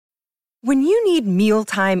When you need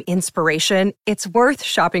mealtime inspiration, it's worth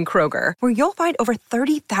shopping Kroger, where you'll find over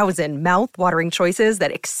 30,000 mouth-watering choices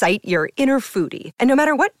that excite your inner foodie. And no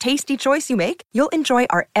matter what tasty choice you make, you'll enjoy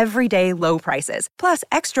our everyday low prices, plus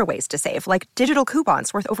extra ways to save, like digital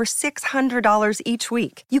coupons worth over $600 each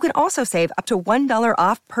week. You can also save up to $1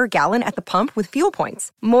 off per gallon at the pump with fuel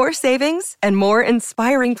points. More savings and more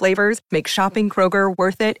inspiring flavors make shopping Kroger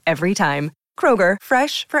worth it every time. Kroger,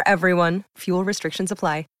 fresh for everyone. Fuel restrictions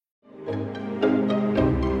apply.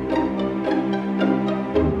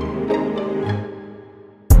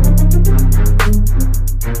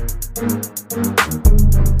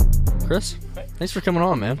 Chris, thanks for coming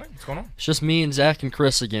on, man. What's going on? It's just me and Zach and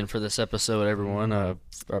Chris again for this episode, everyone.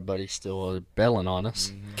 Our buddy's still belling on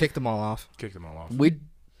us. Kick them all off. Kick them all off.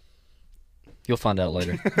 You'll find out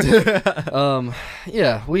later.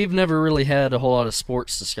 Yeah, we've never really had a whole lot of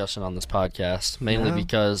sports discussion on this podcast, mainly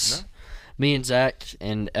because me and Zach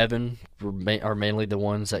and Evan are mainly the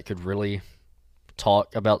ones that could really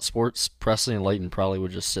talk about sports. Presley and Leighton probably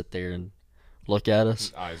would just sit there and look at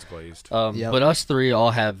us. Eyes glazed. But us three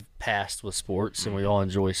all have past with sports, and we all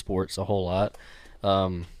enjoy sports a whole lot.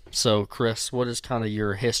 So, Chris, what is kind of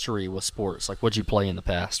your history with sports? Like, what'd you play in the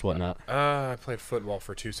past, whatnot? I played football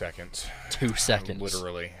for 2 seconds. 2 seconds?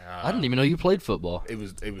 Literally. I didn't even know you played football. It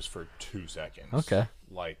was for 2 seconds. Okay.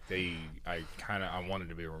 Like, I wanted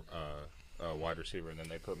to be a wide receiver, and then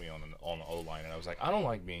they put me on the O-line, and I was like, I don't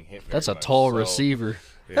like being hit very That's a much, tall so- receiver.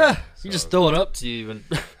 Yeah, You so just throw it up to you. And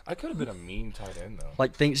I could have been a mean tight end, though.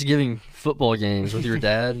 like Thanksgiving football games with your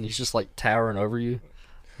dad, and he's just, like, towering over you.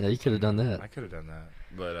 Yeah, you could have done that. I could have done that.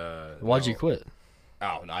 But Why'd you quit?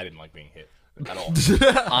 Oh, no, I didn't like being hit at all.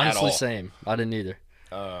 Honestly, all. same. I didn't either.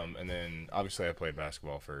 And then, obviously, I played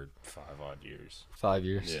basketball for 5 odd years. 5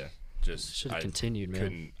 years. Yeah. Just Should have I continued,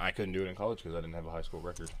 man. I couldn't do it in college because I didn't have a high school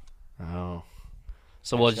record. Oh.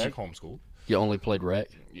 So what did Hashtag homeschooled. you only played rec?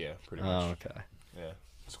 Yeah, pretty much. Oh, okay. Yeah,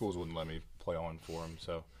 schools wouldn't let me play on for them,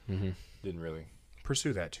 so didn't really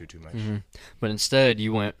pursue that too much. But instead,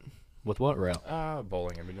 you went with what route?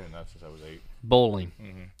 Bowling. I've been doing that since I was 8. Bowling.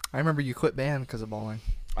 I remember you quit band because of bowling.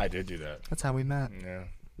 I did do that. That's how we met. Yeah.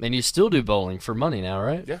 And you still do bowling for money now,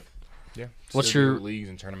 right? Yeah. Yeah. What's Still your- do leagues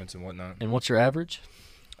and tournaments and whatnot? And what's your average?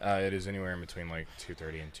 It is anywhere in between like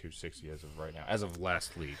 230 and 260 as of right now. As of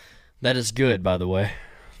last league. That is good, by the way.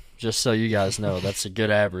 Just so you guys know, that's a good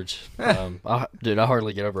average. I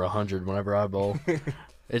hardly get over 100 whenever I bowl.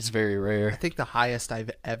 It's very I rare. think the highest I've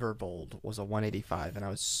ever bowled was a 185, and I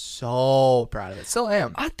was so proud of it. Still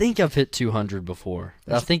am. I think I've hit 200 before.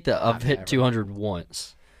 I think that I've hit 200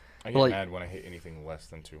 once. I get Like- mad when I hit anything less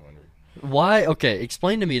than 200. Why? Okay,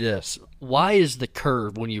 explain to me this. Why is the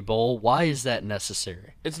curve when you bowl, why is that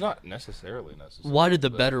necessary? It's not necessarily necessary. Why did the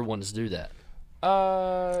but- better ones do that?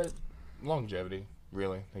 Longevity,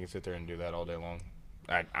 really. I can sit there and do that all day long.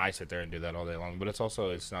 I sit there and do that all day long, but it's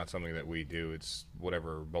not something that we do. It's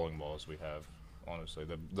whatever bowling balls we have, honestly.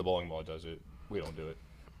 The bowling ball does it. We don't do it.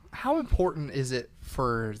 How important is it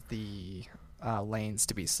for the lanes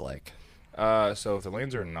to be slick? So if the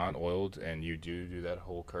lanes are not oiled and you do that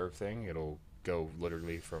whole curve thing, it'll go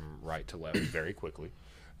literally from right to left very quickly.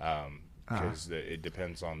 Because it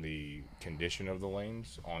depends on the condition of the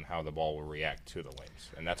lanes, on how the ball will react to the lanes.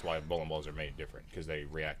 And that's why bowling balls are made different, because they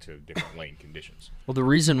react to different lane conditions. Well, the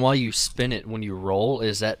reason why you spin it when you roll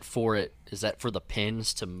is that for the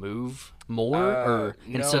pins to move more, or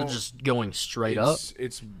instead of no. just going straight up?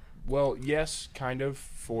 Well, yes, kind of,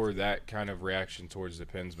 for that kind of reaction towards the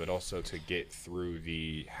pins, but also to get through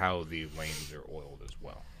how the lanes are oiled as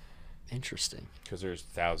well. Interesting. Because there's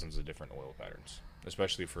thousands of different oil patterns,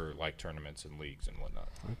 especially for like tournaments and leagues and whatnot.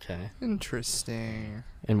 Okay. Interesting.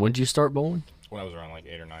 And when did you start bowling? When I was around like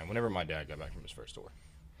 8 or 9, whenever my dad got back from his first tour.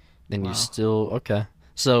 Then you still okay.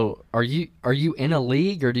 So are you in a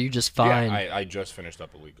league, or do you just find? Yeah, I just finished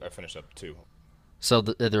up a league. I finished up 2. So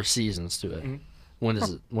there's seasons to it. When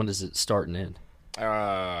does it start and end?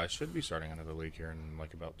 I should be starting another league here in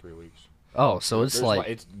like about 3 weeks. Oh, so it's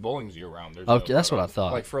it's bowling's year round. Okay, that's what I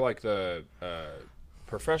thought. Like for like the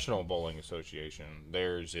Professional Bowling Association,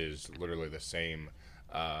 theirs is literally the same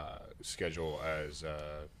schedule as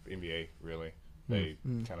NBA. Really, they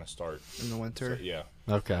kind of start In the winter? So, yeah.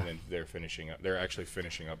 Okay. And then they're actually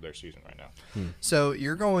finishing up their season right now. So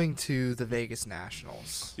you're going to the Vegas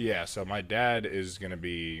Nationals. Yeah. So my dad is going to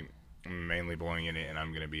be mainly bowling in it, and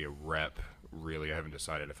I'm going to be a rep. Really, I haven't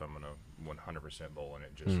decided if I'm going to 100% bowl in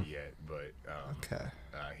it just yet, but Okay.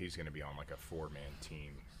 he's going to be on like a 4-man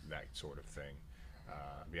team, that sort of thing.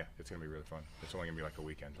 Yeah, it's going to be really fun. It's only going to be like a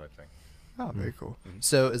weekend type thing. Oh, very cool.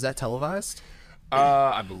 So is that televised?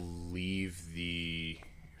 I believe the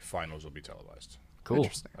finals will be televised. Cool.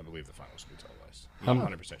 Interesting. I believe the finals will be televised. I'm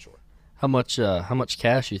I'm not 100% sure. How much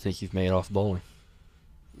cash you think you've made off bowling?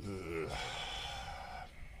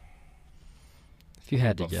 If you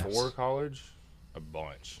had to guess. Before college, a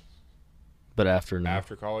bunch. But after no.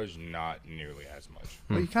 After college, not nearly as much.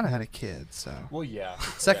 Well, you kind of had a kid, so. Well, yeah.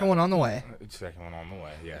 Second one on the way. Second one on the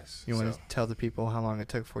way, yes. You want to tell the people how long it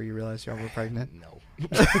took before you realized y'all were pregnant? No.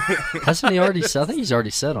 Hasn't he already said? I think he's already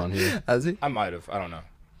said on here. Has he? I might have. I don't know.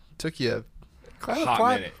 Took you quite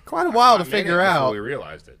minute. a while to Hot figure minute before out. we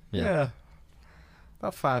realized it. Yeah.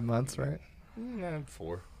 About 5 months, right? Yeah,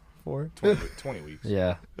 4. 4. 20 weeks.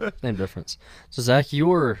 Yeah. Same difference. So Zach,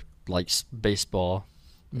 you're like baseball.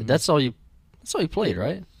 That's all you played,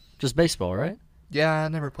 right? Just baseball, right? Yeah, I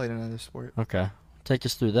never played another sport. Okay. Take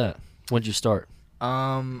us through that. When'd you start?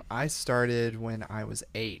 I started when I was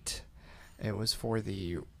 8. It was for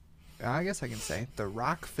I guess I can say, the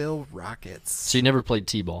Rockville Rockets. So you never played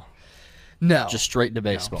t-ball? No. Just straight to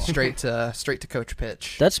baseball? No, straight to coach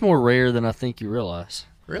pitch. That's more rare than I think you realize.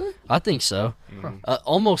 Really? I think so.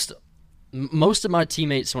 Most of my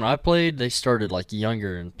teammates when I played, they started like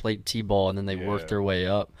younger and played t-ball, and then they worked their way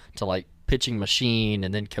up to like pitching machine,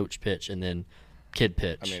 and then coach pitch, and then kid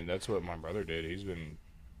pitch. I mean, that's what my brother did. He's been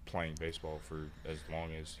playing baseball for as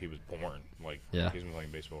long as he was born. Like, he's been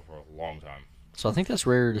playing baseball for a long time. So I think that's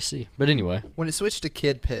rare to see. But anyway. When it switched to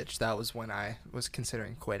kid pitch, that was when I was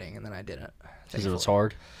considering quitting, and then I didn't. Because it was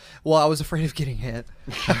hard? Well, I was afraid of getting hit.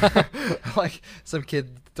 Like some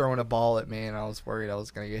kid throwing a ball at me, and I was worried I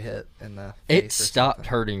was going to get hit in the face. It stopped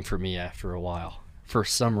hurting for me after a while, for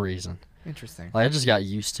some reason. Interesting. Like, I just got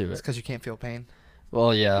used to it. It's because you can't feel pain?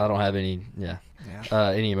 Well, yeah, I don't have any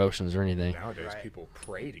any emotions or anything. Nowadays, people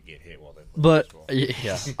pray to get hit while they play But, baseball.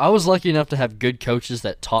 yeah, I was lucky enough to have good coaches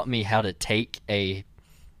that taught me how to take a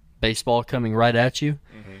baseball coming right at you.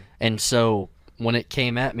 Mm-hmm. And so when it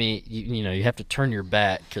came at me, you know, you have to turn your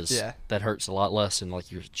back because that hurts a lot less in,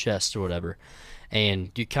 like, your chest or whatever.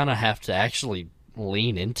 And you kind of have to actually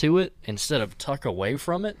lean into it instead of tuck away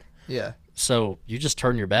from it. Yeah. So you just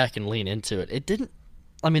turn your back and lean into it. It didn't.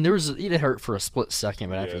 I mean, it hurt for a split second,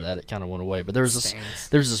 but after that, it kind of went away. But there was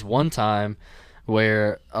this one time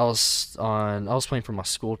where I was playing for my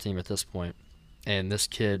school team at this point, and this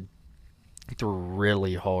kid threw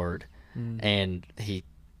really hard, and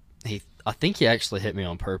I think he actually hit me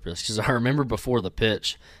on purpose because I remember before the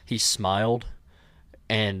pitch he smiled,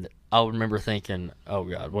 and I remember thinking, "Oh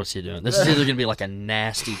God, what's he doing? This is either gonna be like a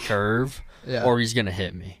nasty curve, or he's gonna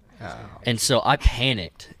hit me." Oh. And so I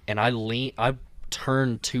panicked, and I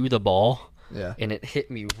turned to the ball, and it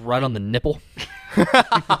hit me right on the nipple.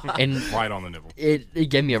 And right on the nipple. It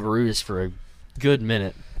gave me a bruise for a good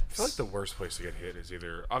minute. I feel like the worst place to get hit is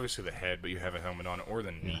either obviously the head, but you have a helmet on, or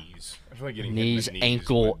the knees. I feel like getting knees, hit in the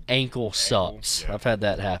knees, ankle sucks. Yeah. I've had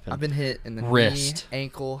that happen. I've been hit in the wrist, knee,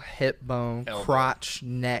 ankle, hip bone, crotch,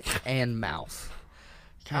 neck, and mouth.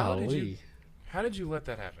 Golly. How did you let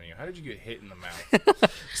that happen to you? How did you get hit in the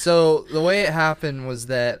mouth? So the way it happened was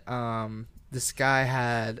that this guy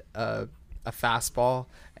had a fastball,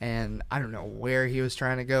 and I don't know where he was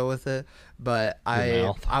trying to go with it, but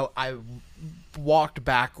I walked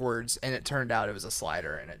backwards, and it turned out it was a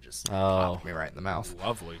slider, and it just popped me right in the mouth.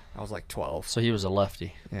 Lovely. I was like 12. So he was a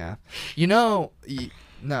lefty. Yeah. You know,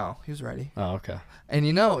 no, he was righty. Oh, okay. And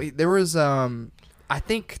you know, there was I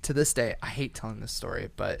think to this day, I hate telling this story,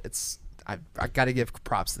 but I got to give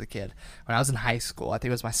props to the kid. When I was in high school, I think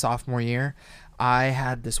it was my sophomore year, I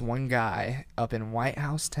had this one guy up in White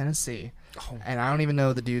House, Tennessee, and I don't even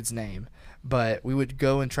know the dude's name, but we would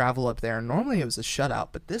go and travel up there, and normally it was a shutout,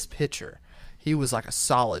 but this pitcher, he was like a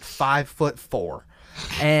solid 5'4",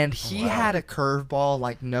 and he had a curveball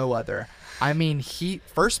like no other. I mean,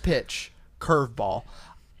 first pitch, curveball,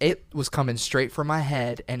 it was coming straight for my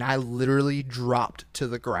head, and I literally dropped to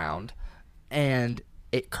the ground, and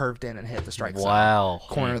it curved in and hit the strike zone.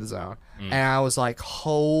 Corner of the zone. And I was like,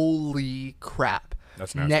 holy crap.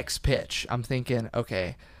 That's nasty. Next pitch, I'm thinking,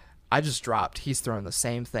 okay, I just dropped. He's throwing the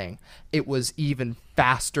same thing. It was even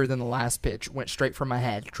faster than the last pitch. Went straight for my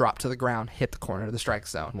head, dropped to the ground, hit the corner of the strike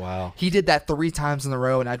zone. Wow. He did that 3 times in a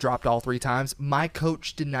row, and I dropped all 3 times. My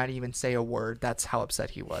coach did not even say a word. That's how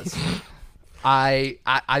upset he was. I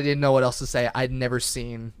didn't know what else to say. I'd never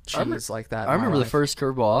seen cheese like that. I remember the first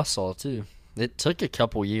curveball I saw, too. It took a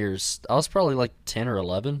couple years. I was probably like 10 or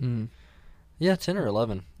 11. Mm. Yeah, 10 or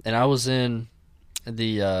 11. And I was in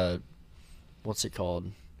the, what's it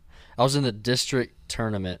called? I was in the district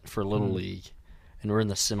tournament for Little League, and we're in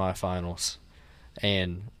the semifinals.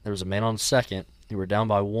 And there was a man on second. We were down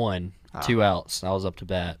by 1, 2 outs, and I was up to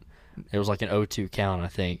bat. It was like an 0-2 count, I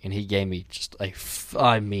think, and he gave me just a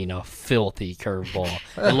filthy curveball.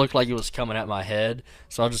 It looked like it was coming at my head,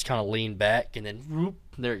 so I just kind of leaned back, and then whoop,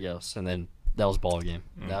 there it goes, and then that was ball game.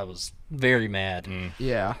 I was very mad.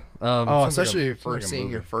 Yeah. Sounds Especially like for seeing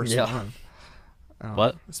your first Yeah. one.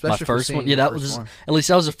 What? Especially My for first seeing one? your Yeah, that first was one. at least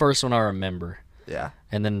that was the first one I remember. Yeah.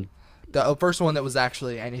 And then The first one that was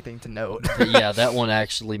actually anything to note. yeah, that one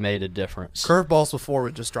actually made a difference. Curveballs before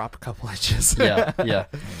would just drop a couple inches. Yeah.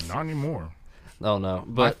 Not anymore. Oh no,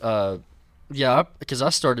 but yeah, because I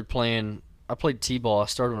started playing. I played t-ball. I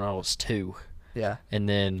started when I was 2, Yeah. and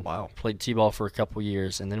then Wow. played t-ball for a couple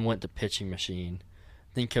years, and then went to pitching machine,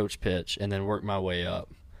 then coach pitch, and then worked my way up.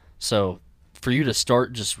 So for you to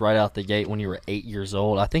start just right out the gate when you were 8 years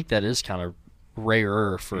old, I think that is kind of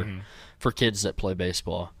rarer for kids that play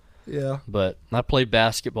baseball. Yeah. But I played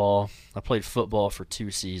basketball. I played football for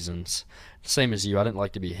 2 seasons. Same as you. I didn't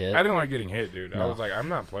like to be hit. I didn't like getting hit, dude. I No. was like, I'm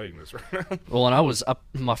not playing this right now. Well, and I was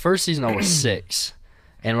my first season I was 6,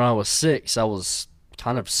 and when I was 6, I was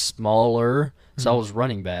kind of smaller, so I was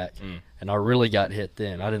running back, and I really got hit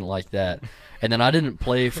then. I didn't like that, and then I didn't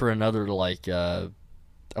play for another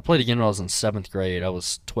I played again when I was in 7th grade. I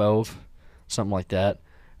was 12, something like that,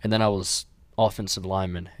 and then I was offensive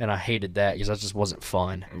lineman, and I hated that because that just wasn't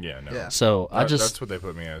fun. Yeah, no. Yeah. So That's what they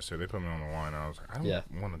put me as, too. They put me on the line. I was like, I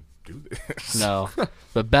don't want to do this. No,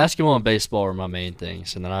 but basketball and baseball were my main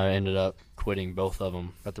things, and then I ended up quitting both of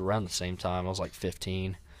them around the same time. I was like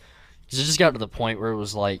 15, because it just got to the point where it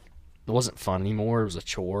was like it wasn't fun anymore. It was a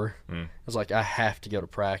chore. It was like I have to go to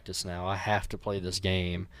practice now. I have to play this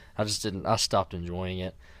game. I just didn't. I stopped enjoying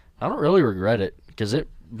it. I don't really regret it because it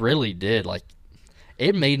really did. Like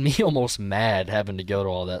it made me almost mad having to go to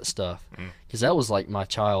all that stuff because that was like my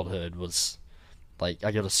childhood. Was like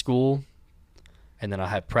I go to school. And then I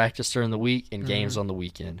had practice during the week and games on the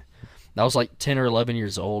weekend. I was like 10 or 11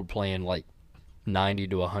 years old playing like 90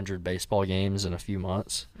 to 100 baseball games in a few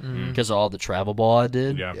months because of all the travel ball I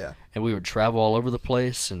did. Yeah. Yeah. And we would travel all over the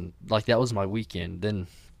place, and like that was my weekend. Then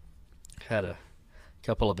had a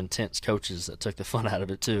couple of intense coaches that took the fun out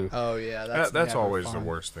of it too. Oh yeah. That's never always fun. the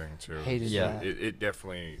worst thing, too. Hated Yeah. that. It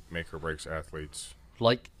definitely make or breaks athletes.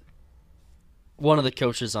 Like one of the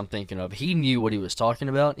coaches I'm thinking of, he knew what he was talking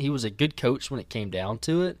about. He was a good coach when it came down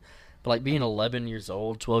to it. But like being 11 years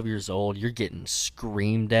old, 12 years old, you're getting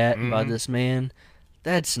screamed at by this man.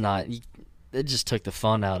 That's not. It just took the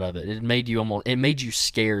fun out of it. It made you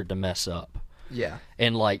scared to mess up. Yeah.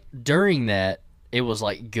 And like during that, it was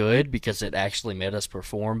like good because it actually made us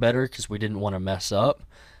perform better because we didn't want to mess up.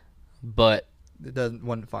 But It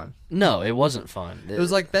wasn't fun. no, it wasn't fun. It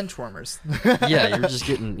was like bench warmers. yeah, you're just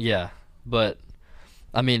getting But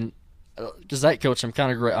I mean, because that coach,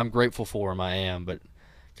 I'm grateful for him. I am, but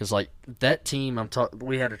because like that team,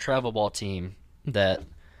 we had a travel ball team that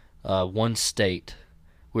won state.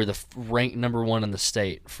 We were the ranked number 1 in the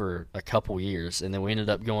state for a couple years, and then we ended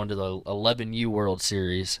up going to the 11U World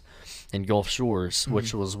Series in Gulf Shores,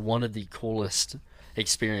 which was one of the coolest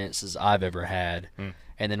experiences I've ever had.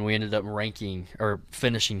 And then we ended up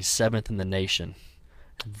finishing 7th in the nation.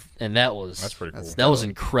 And that's pretty cool. That was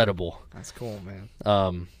incredible. That's cool,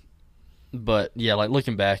 man. But yeah, like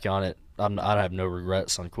looking back on it, I have no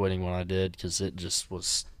regrets on quitting when I did because it just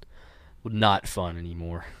was not fun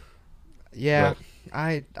anymore. Yeah,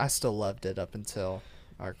 I still loved it up until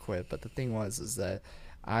I quit. But the thing is that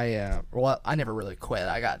I never really quit.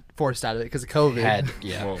 I got forced out of it because of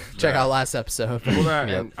COVID. Well, Check that- out last episode. Well, that,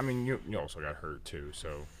 Yep. and, I mean, you also got hurt, too,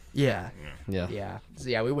 so. Yeah. Yeah. Yeah. So,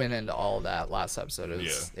 yeah, we went into all of that last episode.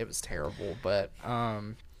 It was terrible. But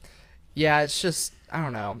yeah, it's just I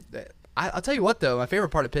don't know. I'll tell you what though, my favorite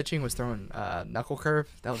part of pitching was throwing knuckle curve.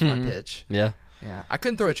 That was my pitch. Yeah. Yeah. I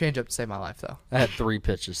couldn't throw a changeup to save my life though. I had 3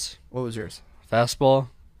 pitches: What was yours? fastball,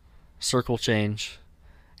 circle change,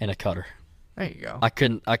 and a cutter. There you go. I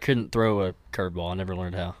couldn't throw a curveball. I never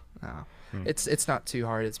learned how. No. It's not too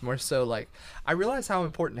hard. It's more so like I realized how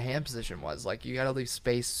important hand position was. Like you got to leave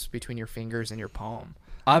space between your fingers and your palm.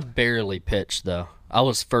 I barely pitched though. I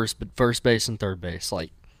was first base and third base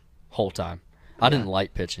like whole time. I didn't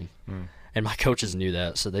like pitching, and my coaches knew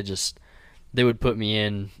that, so they would put me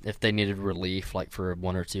in if they needed relief, like for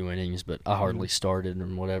 1 or 2 innings. But I hardly started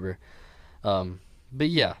and whatever. But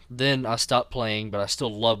yeah, then I stopped playing, but I still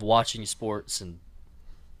love watching sports, and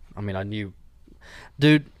I mean I knew,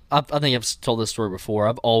 dude. I think I've told this story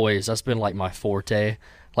before. That's been like my forte.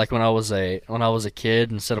 Like when I was a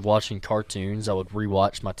kid, instead of watching cartoons, I would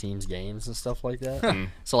rewatch my team's games and stuff like that.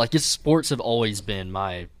 So like sports have always been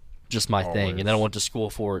my thing, and then I went to school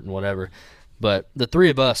for it and whatever. But the three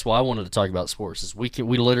of us, why I wanted to talk about sports is we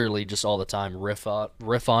literally just all the time riff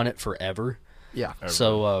on it forever. Yeah.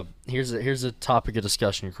 So here's a topic of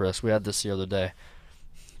discussion, Chris. We had this the other day.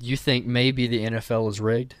 You think maybe the NFL is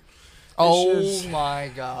rigged? Oh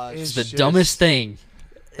my gosh. It's the dumbest thing.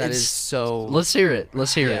 That is so. Let's hear it.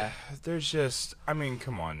 Let's hear it. There's just, I mean,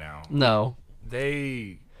 come on now. No.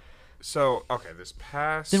 Okay, this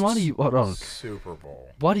past Then why do you hold on? Super Bowl.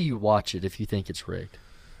 Why do you watch it if you think it's rigged?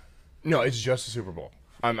 No, it's just a Super Bowl.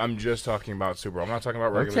 I'm just talking about Super Bowl. I'm not talking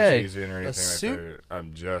about regular season or anything like that.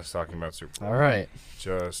 I'm just talking about Super Bowl. All right.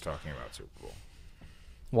 Just talking about Super Bowl.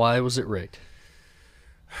 Why was it rigged?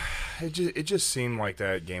 It just seemed like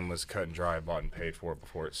that game was cut and dry, bought and paid for it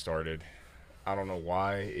before it started. I don't know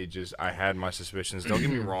why. I had my suspicions. Don't get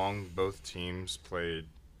me wrong. Both teams played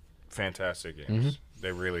fantastic games.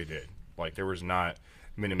 They really did. Like, there was not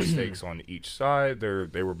many mistakes on each side.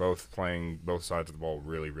 They were both playing both sides of the ball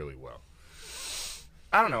really, really well.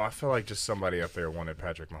 I don't know. I feel like just somebody up there wanted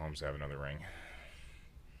Patrick Mahomes to have another ring.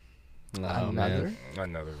 Oh, Another?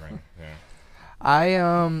 Another ring,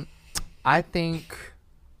 yeah. I think,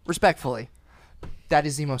 respectfully, that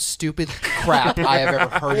is the most stupid crap I have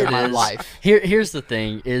ever heard in my life. Here's the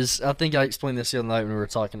thing: is I think I explained this the other night when we were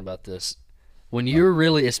talking about this. When you're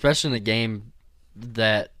really, especially in a game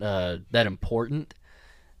that important,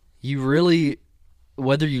 you really,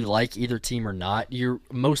 whether you like either team or not,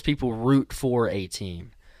 most people root for a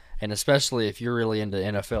team, and especially if you're really into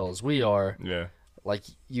NFL as we are. Yeah. Like,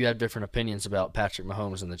 you have different opinions about Patrick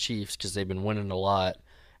Mahomes and the Chiefs because they've been winning a lot.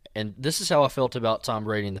 And this is how I felt about Tom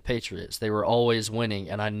Brady and the Patriots. They were always winning,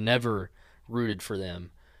 and I never rooted for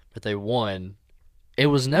them. But they won. It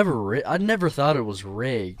was never I never thought it was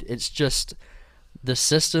rigged. It's just the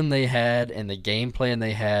system they had and the game plan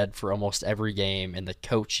they had for almost every game and the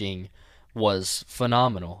coaching was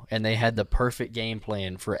phenomenal. And they had the perfect game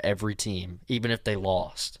plan for every team, even if they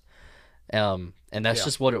lost. And that's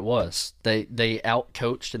just what it was. They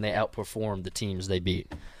out-coached and they outperformed the teams they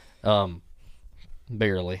beat.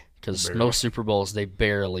 Barely, because most Super Bowls they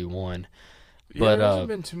barely won. But there hasn't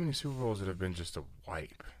been too many Super Bowls that have been just a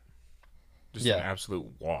wipe. Just an absolute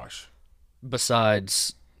wash.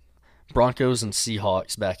 Besides Broncos and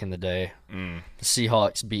Seahawks back in the day. The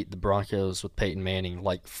Seahawks beat the Broncos with Peyton Manning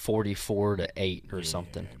like 44-8 or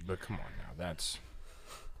something. But come on now,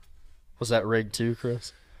 Was that rigged too,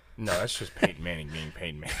 Chris? No, that's just Peyton Manning being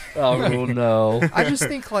Peyton Manning. Oh, no. I just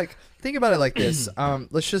think about it like this.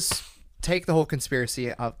 Let's just take the whole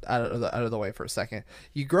conspiracy out of the way for a second.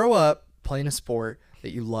 You grow up playing a sport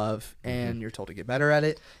that you love, and you're told to get better at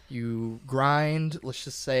it. You grind. Let's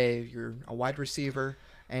just say you're a wide receiver,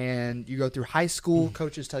 and you go through high school.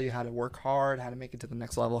 Coaches tell you how to work hard, how to make it to the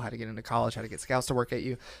next level, how to get into college, how to get scouts to work at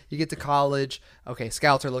you. You get to college. Okay,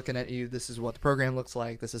 scouts are looking at you. This is what the program looks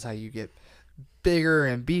like. This is how you get bigger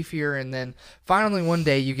and beefier, and then finally one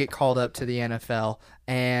day you get called up to the NFL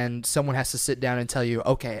and someone has to sit down and tell you,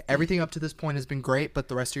 okay, everything up to this point has been great, but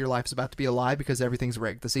the rest of your life is about to be a lie because everything's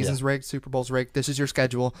rigged. The season's rigged, Super Bowl's rigged, this is your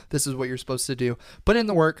schedule, this is what you're supposed to do. Put in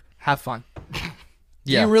the work, have fun.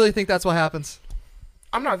 Do you really think that's what happens?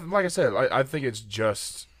 I'm not, like I said, I think it's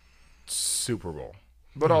just Super Bowl.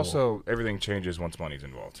 But also, everything changes once money's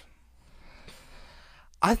involved.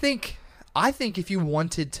 I think if you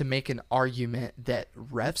wanted to make an argument that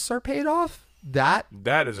refs are paid off, that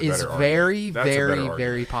is very, very,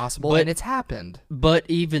 very possible, and it's happened. But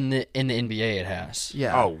even in the NBA, it has.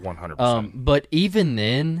 Yeah. Oh, 100%. But even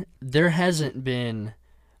then, there hasn't been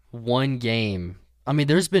one game. I mean,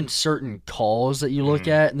 there's been certain calls that you look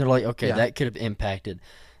at, and they're like, okay, that could have impacted.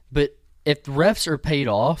 But if refs are paid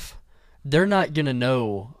off, they're not going to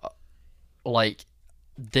know, like,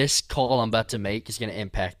 this call I'm about to make is going to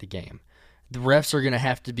impact the game. The refs are going to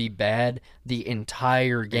have to be bad the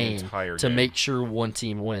entire game to make sure one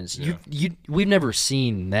team wins. Yeah. We've never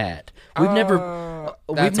seen that. We've never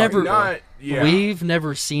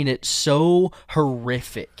seen it so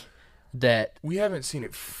horrific that we haven't seen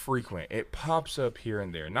it frequent. It pops up here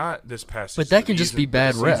and there. Not this past season. But that can just be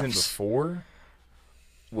bad refs. The season before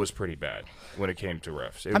was pretty bad when it came to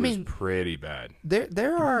refs. It was pretty bad.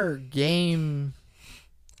 There are game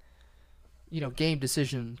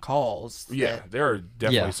decision calls. Yeah, there are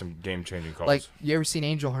definitely some game-changing calls. Like, you ever seen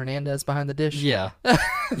Angel Hernandez behind the dish? Yeah.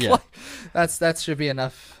 Yeah. That should be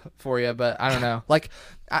enough for you, but I don't know. Like,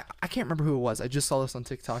 I can't remember who it was. I just saw this on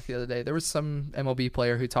TikTok the other day. There was some MLB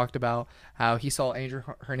player who talked about how he saw Angel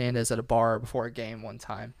Hernandez at a bar before a game one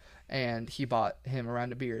time, and he bought him a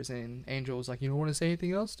round of beers, and Angel was like, you don't want to say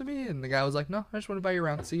anything else to me? And the guy was like, no, I just want to buy you a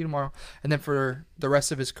round. See you tomorrow. And then for the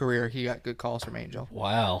rest of his career, he got good calls from Angel.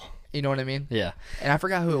 Wow. You know what I mean? Yeah. And I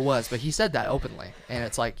forgot who it was, but he said that openly. And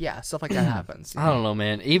it's like, yeah, stuff like that happens. I don't know,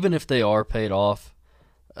 man. Even if they are paid off,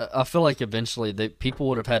 I feel like eventually people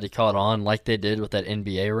would have had to caught on like they did with that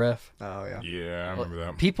NBA ref. Oh yeah. Yeah, I remember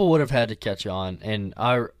that. People would have had to catch on, and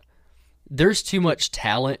there's too much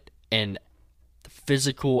talent and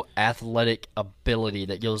physical athletic ability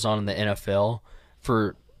that goes on in the NFL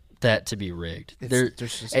for that to be rigged.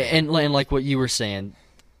 And like what you were saying,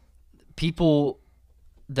 people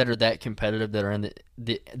that are that competitive that are in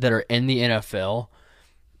that are in the NFL,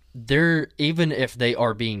 they're, even if they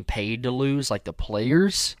are being paid to lose, like the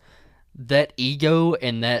players, that ego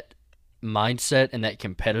and that mindset and that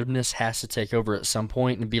competitiveness has to take over at some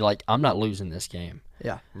point and be like, I'm not losing this game.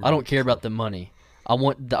 Yeah. I don't care about the money. I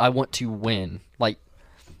want to win. Like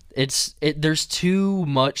there's too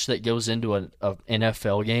much that goes into an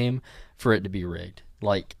NFL game for it to be rigged.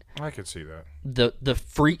 Like, I could see that. The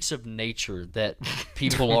freaks of nature that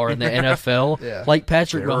people are in the NFL, Yeah. like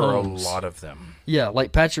Patrick There Mahomes. are a lot of them. Yeah,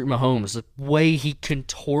 like Patrick Mahomes, the way he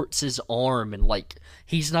contorts his arm and like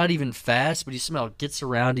he's not even fast, but he somehow gets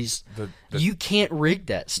around. You can't rig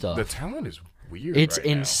that stuff. The talent is weird. It's right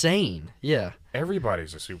now. insane. Yeah.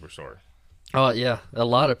 Everybody's a superstar. Oh yeah, a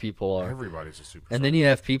lot of people are. Everybody's a superstar. And then you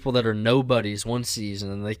have people that are nobodies one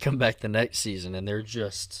season and they come back the next season and they're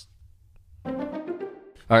just.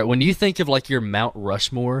 All right, when you think of like your Mount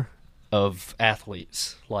Rushmore of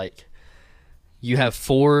athletes, like you have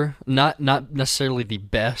 4, not necessarily the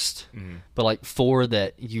best, but like 4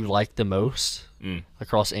 that you like the most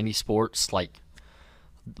across any sports, like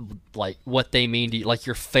what they mean to you, like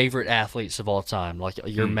your favorite athletes of all time, like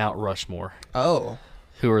your Mount Rushmore. Oh.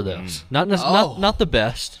 Who are those? Not the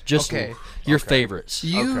best, just Okay. your favorites.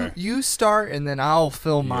 You start and then I'll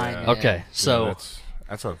fill mine. Yeah. in. Okay, so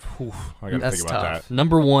that's a. Whew, I gotta That's think about tough. that.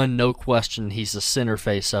 number 1, no question, he's the center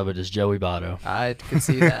face of it, is Joey Votto. I can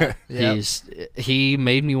see that. Yep. He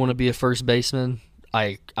made me want to be a first baseman.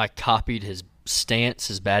 I copied his stance,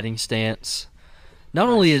 his batting stance. Not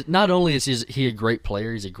only is he a great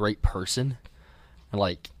player, he's a great person. And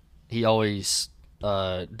like he always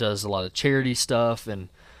does a lot of charity stuff, and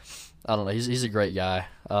I don't know, he's a great guy.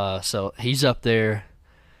 So he's up there.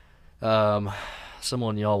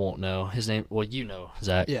 Someone y'all won't know his name. Well, you know,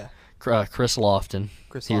 Zach. Yeah. Chris Lofton.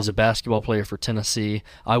 He was a basketball player for Tennessee.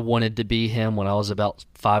 I wanted to be him when I was about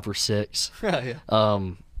 5 or 6.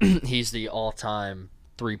 Yeah. He's the all-time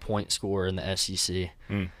 3-point scorer in the SEC.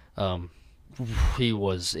 He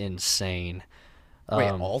was insane.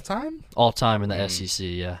 Wait, all time? All-time in the SEC,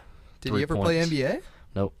 yeah. Did 3 he ever points. play NBA?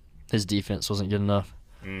 Nope. His defense wasn't good enough.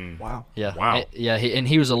 Wow. Yeah. Wow. Yeah,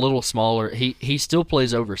 he was a little smaller. He still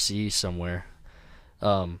plays overseas somewhere.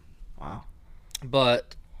 Wow.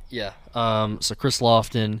 But yeah, so Chris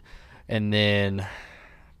Lofton, and then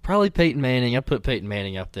probably Peyton Manning. I put Peyton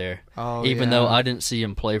Manning up there. Oh, Even yeah. though I didn't see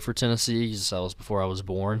him play for Tennessee, because that was before I was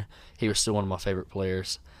born, he was still one of my favorite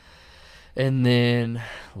players. And then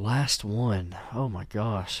last one, oh my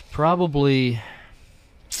gosh, probably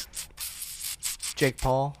Jake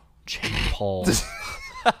Paul. Jake Paul.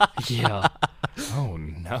 Yeah, Oh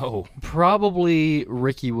no. probably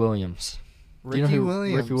Ricky Williams. Do you know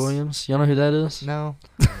who Ricky Williams? You know who that is? No.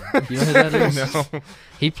 You know who that is? No.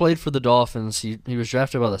 He played for the Dolphins. He was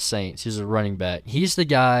drafted by the Saints. He's a running back. He's the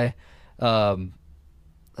guy. You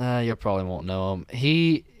probably won't know him.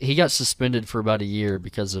 He got suspended for about a year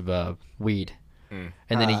because of weed, and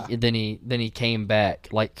then he came back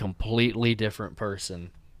like completely different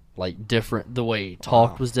person. Like different, the way he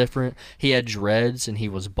talked was different. He had dreads and he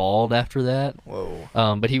was bald after that. Whoa.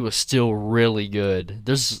 But he was still really good.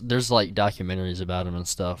 There's like documentaries about him and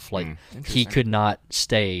stuff. Like he could not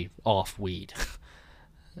stay off weed.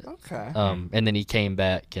 Okay. And then he came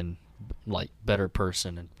back and like better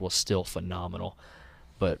person and was still phenomenal.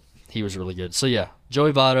 But he was really good. So yeah,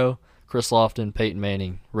 Joey Votto, Chris Lofton, Peyton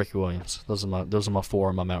Manning, Ricky Williams. Those are my 4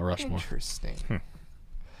 on my Mount Rushmore. Interesting.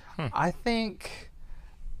 I think.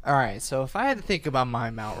 All right, so if I had to think about my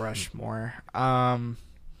Mount Rushmore,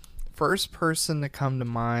 first person to come to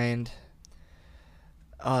mind.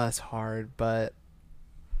 Oh, that's hard, but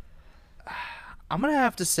I'm gonna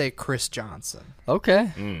have to say Chris Johnson,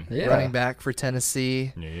 Okay. Yeah. running back for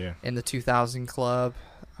Tennessee Yeah. in the 2000 club.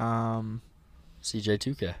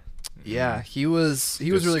 CJ2K. Yeah, he was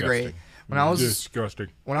really great. When I was disgusting.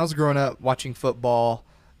 when I was growing up watching football,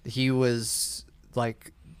 he was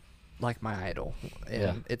like my idol, and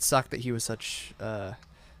Yeah. it sucked that he was such a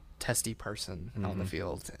testy person on the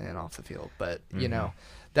field and off the field. But you know,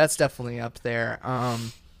 that's definitely up there.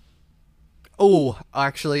 Oh,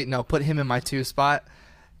 actually, no, put him in my 2 spot.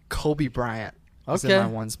 Kobe Bryant is in Okay. my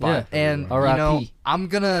 1 spot, Yeah. and you R.I.P.. know, I'm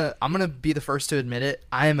gonna be the first to admit it.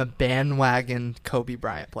 I am a bandwagon Kobe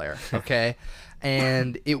Bryant player. Okay.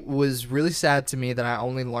 And it was really sad to me that I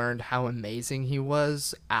only learned how amazing he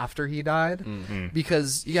was after he died. Mm-hmm.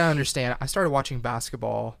 Because you gotta understand, I started watching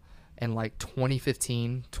basketball in like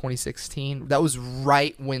 2015, 2016. That was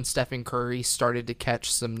right when Stephen Curry started to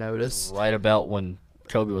catch some notice. Right about when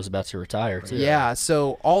Kobe was about to retire, too. Yeah,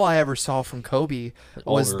 so all I ever saw from Kobe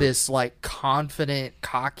was Older. this like confident,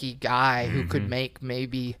 cocky guy who could make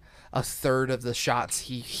maybe a third of the shots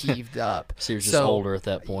he heaved up. So he was just older at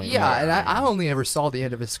that point. Yeah, and I only ever saw the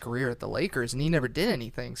end of his career at the Lakers, and he never did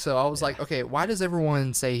anything. So I was like, okay, why does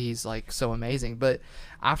everyone say he's like so amazing? But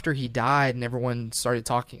after he died and everyone started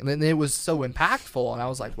talking, and then it was so impactful, and I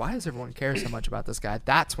was like, why does everyone care so much about this guy?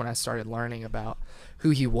 That's when I started learning about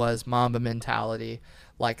who he was, Mamba mentality,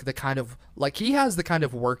 like the kind of like he has the kind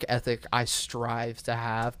of work ethic I strive to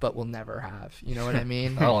have but will never have. You know what I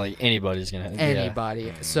mean? I don't think anybody's going to have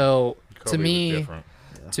Anybody. So Kobe was different.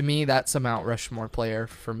 to me, that's a Mount Rushmore player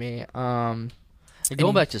for me.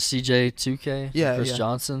 Going back to CJ 2K, Yeah, Chris yeah.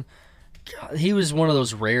 Johnson, God, he was one of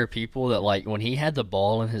those rare people that, like, when he had the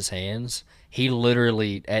ball in his hands, he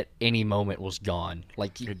literally, at any moment, was gone.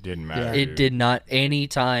 Like, It didn't matter. it dude. did not, any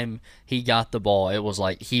time he got the ball, it was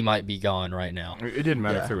like he might be gone right now. It didn't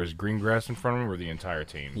matter Yeah. if there was green grass in front of him or the entire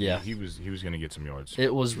team. Yeah. he was going to get some yards.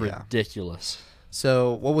 It was Yeah. ridiculous.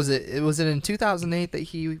 So what was it? Was it in 2008 that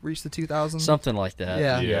he reached the 2000? Something like that.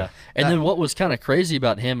 Yeah. Yeah. And That- then what was kind of crazy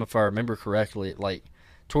about him, if I remember correctly, like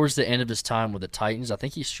towards the end of his time with the Titans, I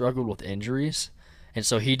think he struggled with injuries. And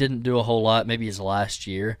so he didn't do a whole lot, maybe his last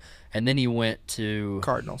year. And then he went to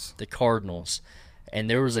Cardinals. the Cardinals. And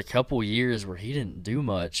there was a couple years where he didn't do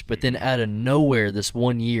much. But then out of nowhere, this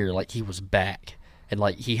one year, like he was back. And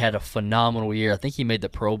like he had a phenomenal year. I think he made the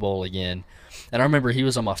Pro Bowl again. And I remember he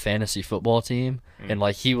was on my fantasy football team. And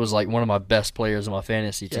like he was like one of my best players on my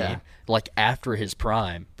fantasy team. Yeah. Like after his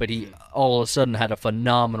prime. But he all of a sudden had a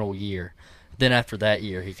phenomenal year. Then after that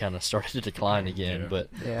year, he kind of started to decline again. Yeah. But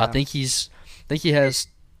Yeah. I think he has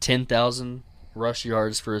 10,000 rush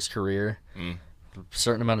yards for his career.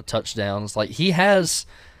 Certain amount of touchdowns. Like he has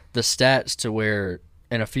the stats to where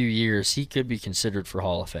in a few years he could be considered for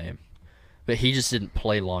Hall of Fame. But he just didn't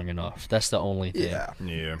play long enough. That's the only thing. Yeah.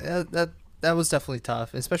 Yeah. That was definitely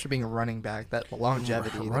tough, especially being a running back. That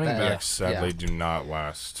longevity. Running that, backs sadly yeah. do not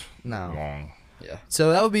last No. long. Yeah.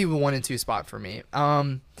 So that would be the 1 and 2 spot for me.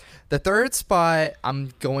 The third spot,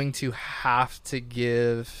 I'm going to have to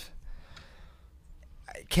give.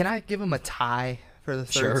 Can I give him a tie for the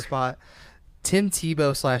third Sure. spot? Tim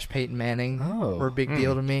Tebow / Peyton Manning were a big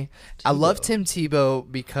deal to me. I love Tim Tebow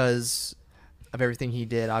because of everything he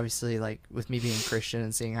did. Obviously, like with me being Christian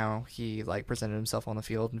and seeing how he like presented himself on the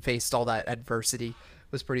field and faced all that adversity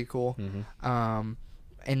was pretty cool.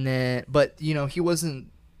 And then, but you know, he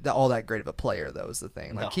wasn't all that great of a player. Though was the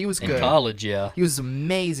thing. Like No. he was in good. college, yeah. He was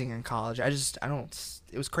amazing in college. I don't.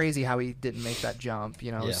 It was crazy how he didn't make that jump.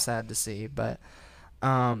 You know, it was Yeah. sad to see. But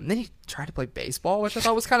then he tried to play baseball, which I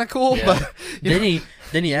thought was kind of cool. Yeah. But you know,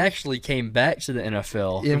 Then he actually came back to the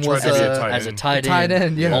NFL and tried was to be a a tight as a end. tight Tight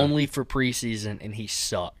end, yeah. only for preseason, and he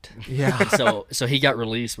sucked. yeah. So he got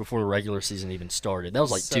released before the regular season even started. That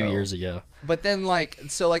was like 2 So- years ago. But then, like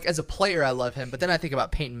as a player, I love him. But then I think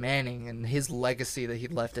about Peyton Manning and his legacy that he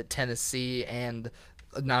left at Tennessee, and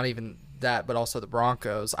not even that, but also the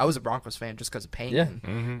Broncos. I was a Broncos fan just because of Peyton.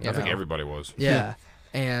 Mm-hmm. You I think know? everybody was. Yeah,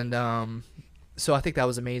 and so I think that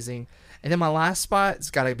was amazing. And then my last spot has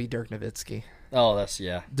got to be Dirk Nowitzki. Oh, that's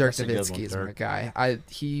yeah. Dirk That's a good one. Nowitzki is Dirk. my guy.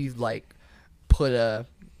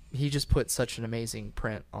 He just put such an amazing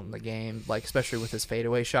print on the game, like especially with his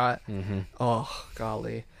fadeaway shot. Mm-hmm. Oh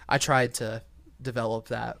golly, I tried to develop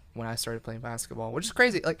that when I started playing basketball, which is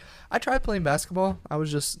crazy. Like I tried playing basketball,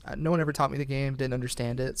 no one ever taught me the game, didn't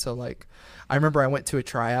understand it. So like, I remember I went to a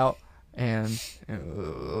tryout and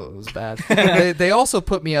it was bad. they also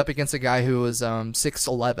put me up against a guy who was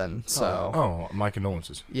 6'11", so Oh, my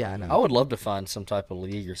condolences. yeah, I know. I would love to find some type of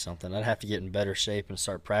league or something. I'd have to get in better shape and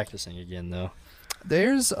start practicing again, though.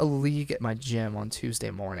 There's a league at my gym on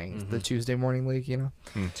Tuesday morning, the Tuesday morning league, you know.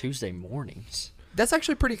 Tuesday mornings. That's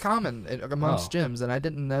actually pretty common amongst gyms, and I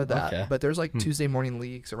didn't know that. Okay. But there's like Tuesday morning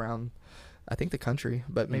leagues around, I think the country,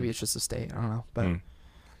 but maybe it's just a state. I don't know.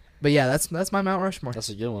 But yeah, that's my Mount Rushmore. That's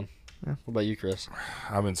a good one. Yeah. What about you, Chris?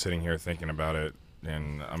 I've been sitting here thinking about it,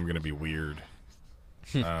 and I'm gonna be weird.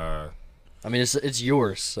 I mean, it's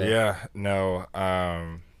yours. So. Yeah, no.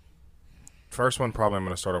 First one, probably I'm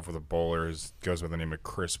going to start off with a bowler. Goes by the name of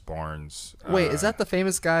Chris Barnes. Wait, is that the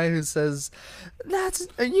famous guy who says, "That's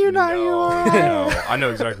you know you No, are"? no, I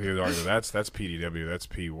know exactly who they are. That's PDW. That's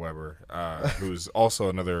P. Weber, who's also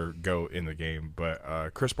another GOAT in the game.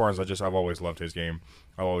 But Chris Barnes, I've always loved his game.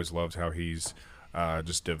 I've always loved how he's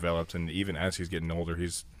just developed, and even as he's getting older,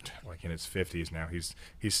 he's like in his 50s now. He's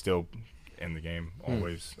still in the game,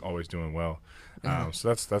 always doing well.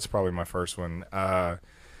 So that's probably my first one.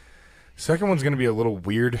 Second one's going to be a little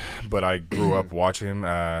weird, but I grew up watching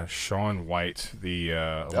him. Shaun White, the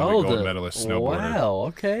Olympic gold medalist snowboarder. Wow,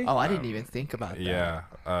 okay. Oh, I didn't even think about that.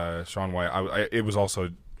 Yeah, Shaun White. It was also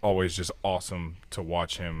always just awesome to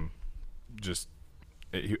watch him. Just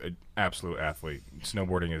an absolute athlete.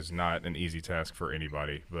 Snowboarding is not an easy task for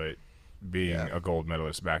anybody, but being a gold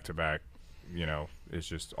medalist back to back, is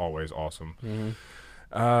just always awesome.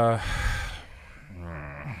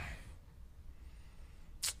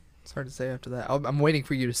 It's hard to say after that. I'm waiting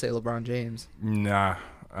for you to say LeBron James. Nah,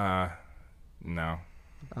 no.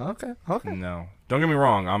 Okay. No. Don't get me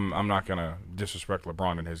wrong. I'm not gonna disrespect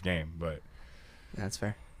LeBron in his game, but That's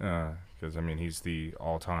fair. because he's the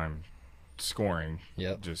all-time scoring.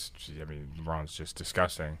 Yep. LeBron's just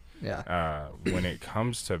disgusting. Yeah. When it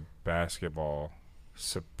comes to basketball,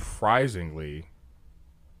 surprisingly,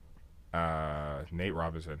 Nate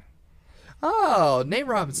Robinson. Oh, Nate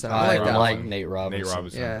Robinson. I like that one. Nate Robinson. Nate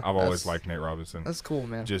Robinson. Yeah, I've always liked Nate Robinson. That's cool,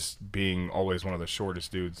 man. Just being always one of the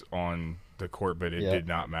shortest dudes on the court, but it did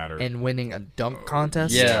not matter. And winning a dunk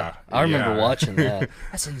contest. Yeah, I remember watching that.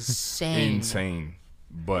 That's insane. Insane.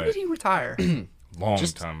 But When did he retire? long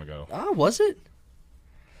time ago. Oh, was it?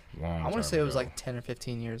 Long I want time to say it was ago. like 10 or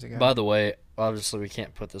 15 years ago. By the way, obviously we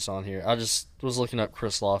can't put this on here. I just was looking up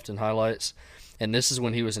Chris Lofton highlights, and this is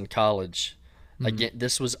when he was in college. Again,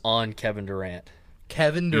 this was on Kevin Durant.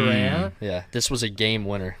 Kevin Durant. Yeah, this was a game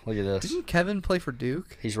winner. Look at this. Didn't Kevin play for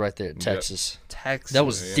Duke? He's right there, Texas. Texas. That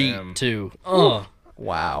was Damn. deep too.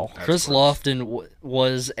 Wow. Chris Lofton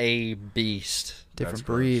was a beast. Different That's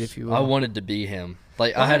breed, gross. if you will. I wanted to be him.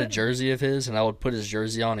 Like I had a jersey of his, and I would put his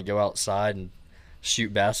jersey on and go outside and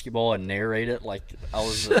shoot basketball and narrate it like I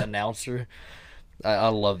was an announcer. I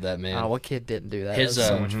love that man. Oh, what kid didn't do that? His That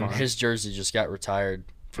was so much fun. his jersey just got retired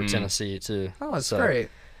for Tennessee too. Oh, that's So, great.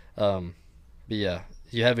 But yeah,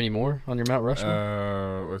 do you have any more on your Mount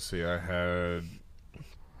Rushmore? Let's see. I had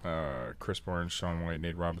Chris Barnes, Shaun White,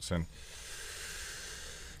 Nate Robinson.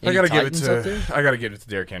 Any I gotta Titans up there? give it to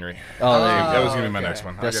Derrick Henry. Oh, there you go. That was gonna be my okay. next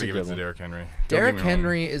one. That's I gotta a give it good to one. Derrick Henry. Don't Derrick get me wrong.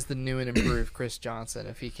 Henry is the new and improved Chris Johnson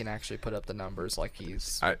if he can actually put up the numbers like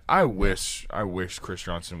he's. I wish Chris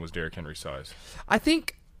Johnson was Derrick Henry's size. I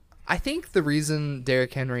think the reason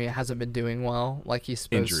Derrick Henry hasn't been doing well like he's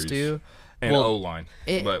supposed Injuries. to. And Well, O-line.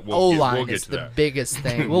 But O-line we'll get is to the that. biggest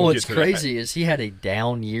thing. Well, We'll what's get to that. crazy is he had a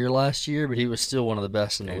down year last year, but he was still one of the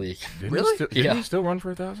best in the league. Really? Didn't Yeah. he still run for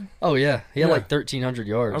 1,000? Oh yeah, he had Yeah. like 1,300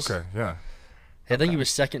 yards. Okay, yeah. I think he was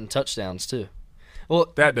second in touchdowns too.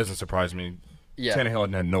 Well, That doesn't surprise me. yeah,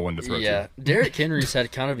 Tannehill had no one to throw yeah. to. Derrick Henry's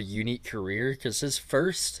had kind of a unique career because his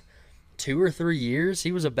first 2 or 3 years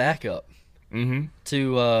he was a backup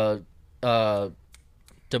to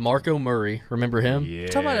DeMarco Murray. Remember him? Yeah.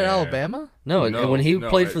 Talking about at Alabama? No, when he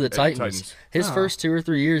played for the at Titans, his Oh. first 2 or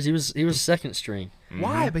 3 years he was second string.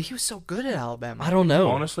 Why? But he was so good at Alabama. I don't know.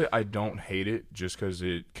 Honestly, I don't hate it just because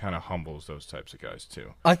it kind of humbles those types of guys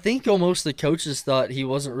too. I think almost the coaches thought he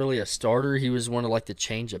wasn't really a starter. He was one of like the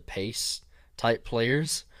change of pace type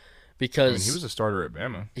players because He was a starter at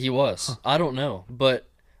Bama. he was. I don't know, but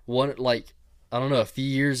I don't know. A few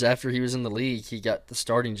years after he was in the league, he got the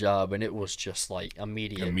starting job, and it was just like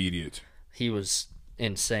immediate. Immediate. He was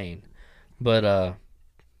insane, but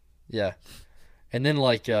yeah. And then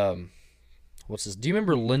what's his? Do you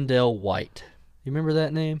remember Lindell White? You remember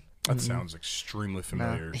that name? That sounds extremely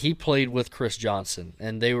familiar. He played with Chris Johnson,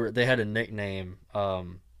 and they had a nickname.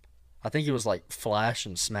 I think it was like Flash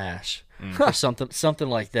and Smash or something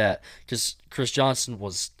like that. Because Chris Johnson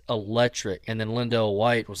was electric, and then Lindell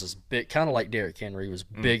White was this big, kind of like Derrick Henry. He was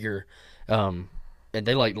bigger, and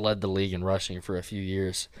they led the league in rushing for a few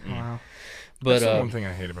years. Wow. But That's the one thing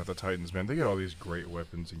I hate about the Titans, man. They get all these great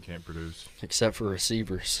weapons and can't produce. except for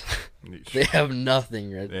receivers, they have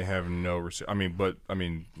nothing. Right? They have no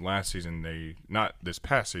last season not this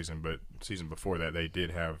past season, but season before that, they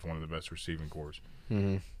did have one of the best receiving corps.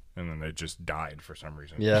 Mm-hmm. And then they just died for some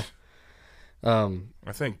reason. Yeah.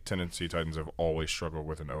 I think Tennessee Titans have always struggled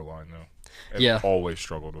with an O-line, though. Yeah. Always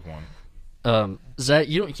struggled with one. Zach,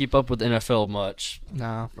 you don't keep up with NFL much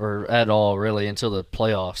No. or at all, really, until the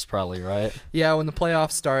playoffs, probably, right? Yeah, when the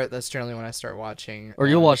playoffs start, that's generally when I start watching. Or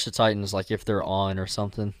you'll watch the Titans, like if they're on or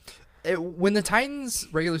something. When the Titans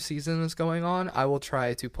regular season is going on, I will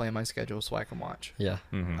try to play my schedule so I can watch. Yeah.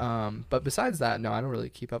 But besides that, no, I don't really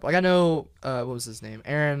keep up. Like I know, what was his name?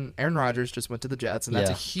 Aaron Rodgers just went to the Jets, and that's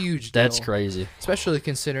a huge deal. That's crazy. Especially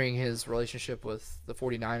considering his relationship with the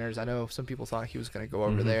 49ers. I know some people thought he was going to go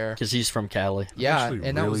over there. Because he's from Cali. Yeah, I'm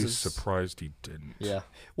and that really was surprised he didn't. Yeah.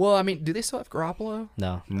 Well, I mean, do they still have Garoppolo?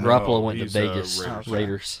 No. No, Garoppolo went to he's, Vegas.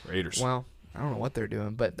 Raiders. Raiders. Well, I don't know what they're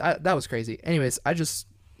doing, but that was crazy. Anyways, I just,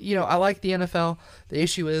 I like the NFL. The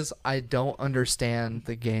issue is I don't understand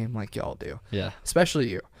the game like y'all do. Yeah. Especially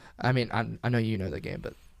you. I mean, I know you know the game,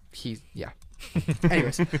 but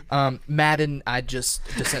Anyways, Madden, I just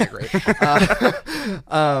disintegrate.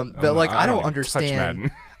 But like, I don't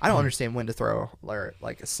understand. I don't understand when to throw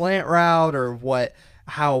like a slant route or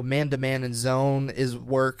how man-to-man and zone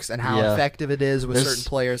works and how effective it is with certain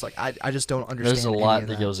players. Like I just don't understand. There's a lot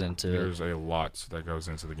that goes into it. There's a lot that goes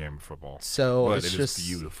into the game of football. So but it's it just is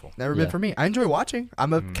beautiful. Never been for me. I enjoy watching.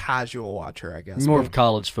 I'm a casual watcher, I guess. More of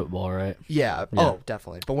college football, right? Yeah. Oh,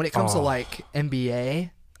 definitely. But when it comes to like NBA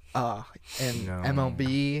and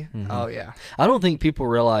MLB, oh yeah. I don't think people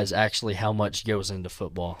realize actually how much goes into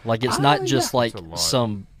football. Like it's not just like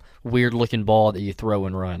some weird looking ball that you throw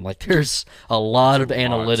and run. Like there's a lot of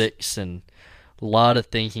analytics and a lot of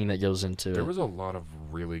thinking that goes into it. There was a lot of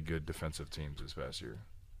really good defensive teams this past year.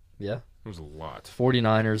 Yeah. There was a lot.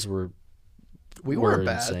 49ers were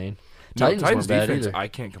bad. Insane. Titans weren't bad defense, either. I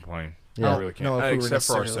can't complain. Yeah. I really can't. No, if we were Except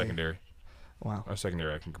for our necessarily- secondary. Wow. Our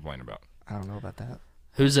secondary I can complain about. I don't know about that.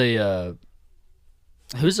 Who's a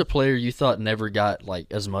player you thought never got like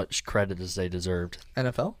as much credit as they deserved?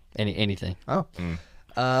 NFL? Anything. Oh.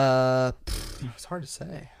 It's hard to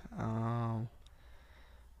say. I'll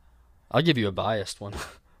give you a biased one.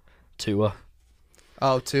 Tua.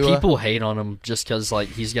 Oh, Tua. People hate on him just because like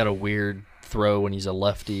he's got a weird throw and he's a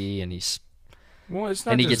lefty and he's Well, it's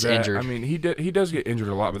not And he just gets that. injured. I mean, he does get injured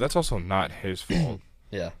a lot, but that's also not his fault.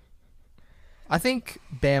 yeah. I think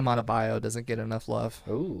Bam Adebayo doesn't get enough love,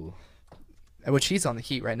 Ooh. which he's on the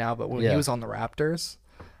Heat right now. But when he was on the Raptors,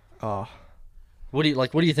 What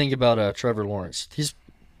do you think about Trevor Lawrence?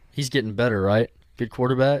 He's getting better, right? Good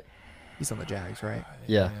quarterback. he's on the Jags, right?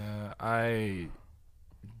 Yeah. I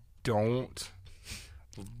don't.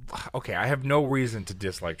 Okay, I have no reason to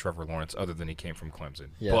dislike Trevor Lawrence other than he came from Clemson.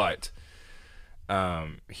 Yeah. But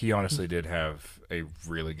he honestly did have a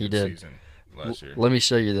really good season last year. Let me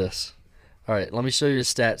show you this. All right, let me show you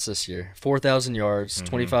his stats this year. 4,000 yards,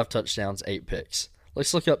 25 touchdowns, 8 picks.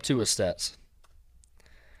 Let's look up Tua's stats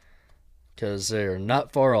because they're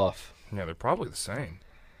not far off. Yeah, they're probably the same.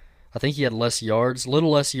 I think he had little less yards. A little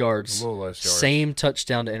less yards. Same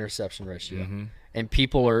touchdown to interception ratio. Mm-hmm. And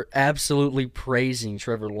people are absolutely praising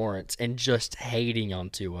Trevor Lawrence and just hating on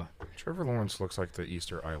Tua. Trevor Lawrence looks like the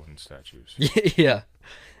Easter Island statues. Yeah.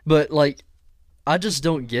 But, like, I just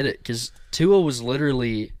don't get it because Tua was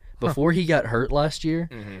literally, before he got hurt last year,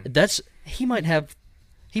 he might have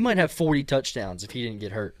 40 touchdowns if he didn't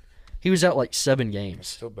get hurt. He was out like 7 games.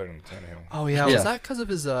 Still better than Tannehill. Oh yeah, Yeah. was that because of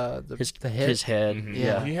his the hit? His head. Mhm.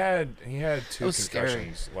 Yeah. He had 2 was scary.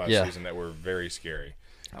 concussions last season that were very scary.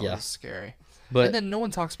 That Yeah. was scary. But And then no one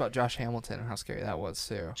talks about Josh Hamilton and how scary that was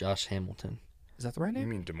too. Josh Hamilton. Is that the right You name?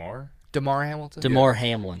 mean DeMar? DeMar Hamilton. DeMar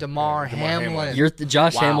Hamlin. DeMar Hamlin. Hamlin.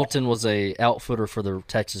 Josh Wow. Hamilton was a outfitter for the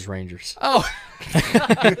Texas Rangers. Oh.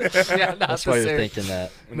 Yeah, not That's the why you're same. thinking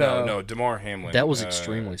that. No, DeMar Hamlin. That was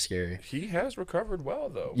extremely scary. He has recovered well,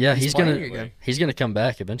 though. Yeah, He's he's playing gonna again. he's gonna come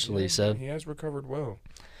back eventually. He said. He has recovered well.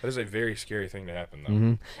 That is a very scary thing to happen, though.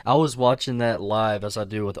 hmm I was watching that live as I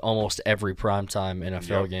do with almost every primetime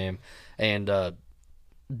NFL Yep. game, and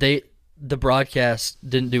the broadcast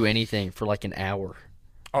didn't do anything for like an hour.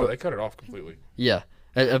 Oh, they cut it off completely. Yeah,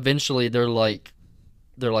 eventually they're like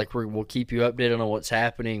we'll keep you updated on what's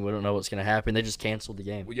happening. We don't know what's gonna happen. They just canceled the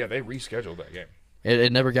game. Well, yeah, they rescheduled that game.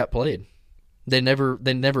 It never got played. They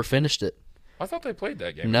never finished it. I thought they played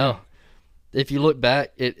that game. No. If you look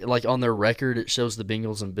back, it like on their record, it shows the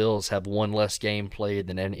Bengals and Bills have one less game played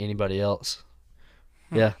than anybody else.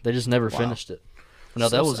 Yeah, they just never finished it. No,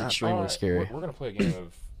 So that was sad. extremely All right, scary. We're going to play a game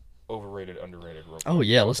of overrated, underrated real quick. Oh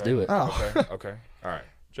yeah, let's Okay? do it. Oh. Okay. All right.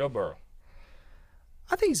 Joe Burrow.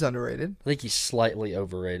 I think he's underrated. I think he's slightly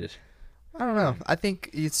overrated. I don't know. I think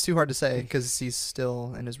it's too hard to say because he's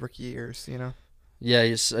still in his rookie years. You know. Yeah,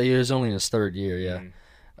 he was only in his 3rd year. Yeah,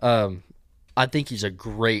 Mhm. I think he's a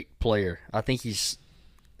great player. I think he's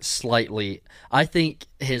slightly. I think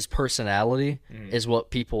his personality is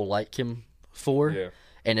what people like him for. Yeah.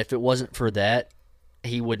 And if it wasn't for that,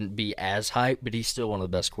 he wouldn't be as hyped. But he's still one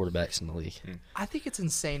of the best quarterbacks in the league. I think it's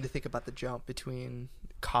insane to think about the jump between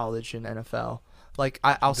college and NFL. Like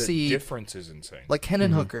I'll The see difference is insane. like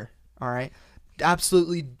Hendon Hooker. All right,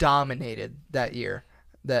 absolutely dominated that year.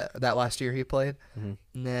 That last year he played, and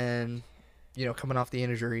then, coming off the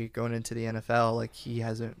injury, going into the NFL, like he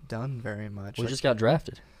hasn't done very much. We just got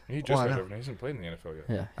drafted. He just got over. He hasn't played in the NFL yet.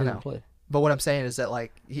 Yeah, I know. Played. But what I'm saying is that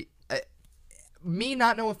like me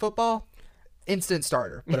not knowing football, instant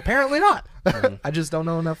starter, but apparently not. I just don't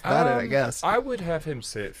know enough about it, I guess. I would have him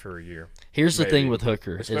sit for a year. Here's the thing with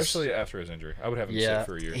Hooker. Especially after his injury. I would have him sit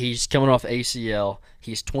for a year. He's coming off ACL.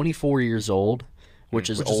 He's 24 years old, which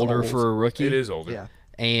is older for a rookie. It is older. Yeah.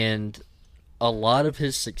 And a lot of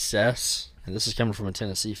his success, and this is coming from a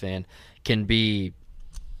Tennessee fan, can be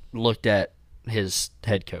looked at his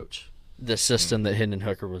head coach, the system that Hendon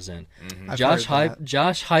Hooker was in. Josh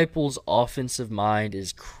Heupel's offensive mind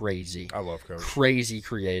is crazy. I love Coach. Crazy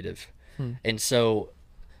creative. And so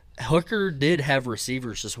Hooker did have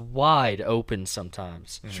receivers just wide open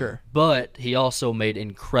sometimes. Sure. But he also made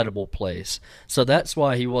incredible plays. So that's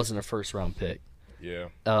why he wasn't a first-round pick. Yeah.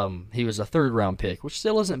 He was a third-round pick, which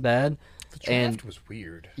still isn't bad. The draft was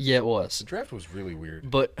weird. Yeah, it was. The draft was really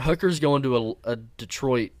weird. But Hooker's going to a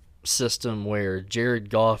Detroit system where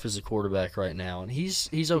Jared Goff is a quarterback right now, and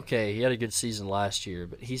he's okay. He had a good season last year,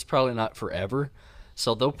 but he's probably not forever.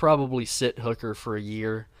 So they'll probably sit Hooker for a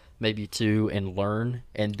year, maybe two, and learn,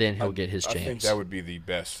 and then he'll get his chance. I think that would be the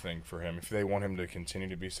best thing for him if they want him to continue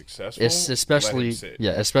to be successful. Especially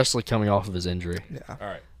coming off of his injury. Yeah. All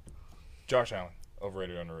right, Josh Allen,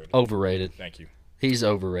 overrated, underrated? Overrated. Thank you. He's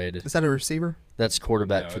overrated. Is that a receiver? That's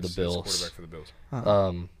quarterback for the Bills. Quarterback for the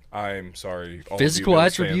Bills. I'm sorry. Physical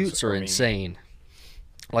attributes are insane.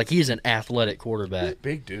 Like, he's an athletic quarterback.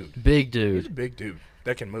 Big dude. He's a big dude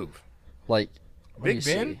that can move. Like, Big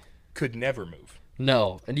Ben could never move.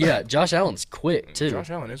 No. And yeah, Josh Allen's quick, too.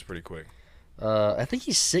 Josh Allen is pretty quick. I think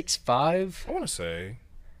he's 6'5". I want to say.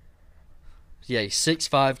 Yeah, he's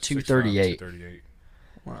 6'5", 238. 238.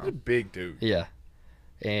 Wow. He's a big dude. Yeah.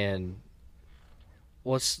 And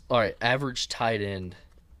all right, average tight end.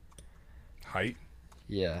 Height?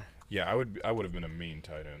 Yeah. Yeah, I would have been a mean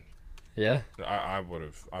tight end. Yeah? I would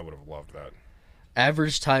have loved that.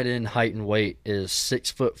 Average tight end height and weight is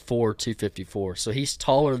 6'4", 254. So he's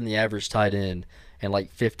taller than the average tight end and like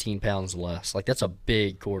 15 pounds less. Like, that's a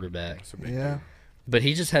big quarterback. That's a big dude. But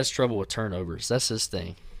he just has trouble with turnovers. That's his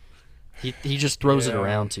thing. He just throws it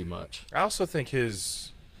around too much. I also think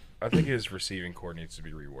his receiving core needs to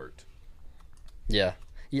be reworked. Yeah.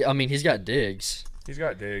 Yeah, I mean, he's got Diggs. He's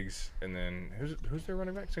got Diggs, and then who's their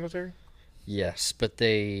running back? Singletary? Yes, but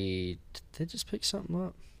did they just pick something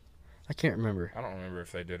up? I can't remember. I don't remember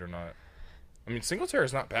if they did or not. I mean,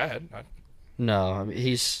 Singletary's not bad. No, I mean,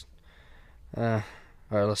 he's all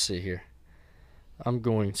right, let's see here. I'm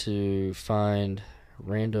going to find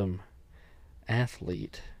random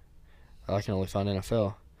athlete. I can only find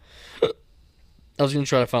NFL. I was going to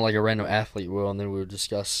try to find like a random athlete, and then we would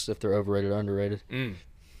discuss if they're overrated or underrated.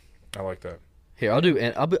 I like that. Here, I'll do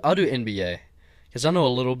NBA because I know a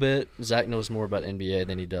little bit. Zach knows more about NBA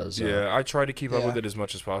than he does. Yeah, I try to keep up with it as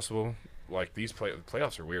much as possible. Like, these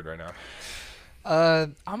playoffs are weird right now.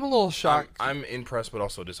 I'm a little shocked. I'm impressed, but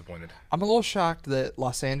also disappointed. I'm a little shocked that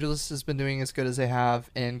Los Angeles has been doing as good as they have,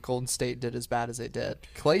 and Golden State did as bad as they did.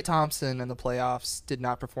 Klay Thompson in the playoffs did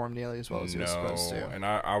not perform nearly as well as he was supposed to. And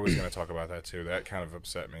I was going to talk about that too. That kind of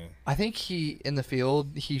upset me. I think in the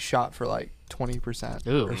field, he shot for like 20%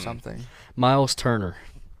 or something. Miles Turner.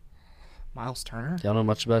 Miles Turner? Y'all know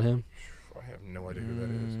much about him? I have no idea who that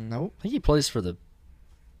is. Nope. I think he plays for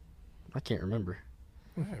I can't remember.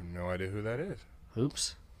 I have no idea who that is.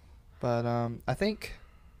 Oops. But I think,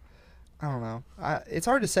 I don't know. It's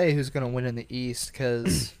hard to say who's going to win in the East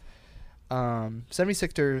because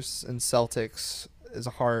 76ers and Celtics is a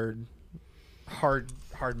hard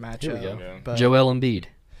matchup. Here we go. Yeah. But Joel Embiid.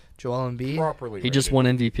 Joel Embiid? Properly rated. He just won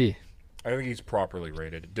MVP. I think he's properly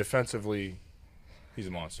rated. Defensively, he's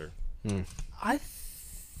a monster. I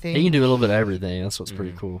think He can do a little bit of everything. That's what's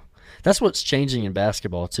pretty cool. That's what's changing in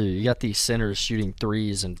basketball, too. You got these centers shooting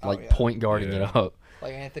threes and, point guarding it up.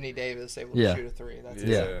 Like Anthony Davis able to shoot a three. That's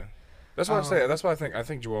That's what I'm saying. That's why I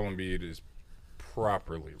think Joel Embiid is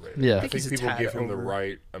properly rated. Yeah. I think people give him the over.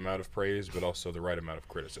 right amount of praise, but also the right amount of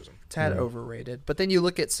criticism. tad overrated. But then you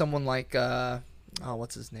look at someone like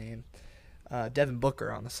what's his name? Devin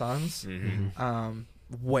Booker on the Suns.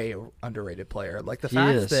 Way underrated player. Like the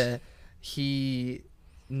fact that he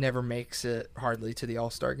never makes it hardly to the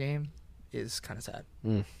All-Star game is kind of sad.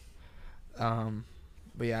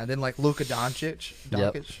 But yeah, and then like Luka Doncic.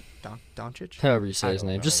 Doncic. However you say his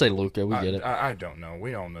name. Just say Luka. We get it. I don't know.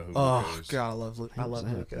 We all know who Luka Oh is. God, I love Luka. I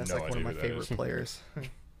love Luka. That's No like one of idea my who that favorite is. players.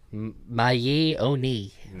 Maye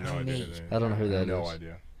Oni. No idea. I don't know who that no is.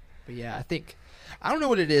 idea. But yeah, I think I don't know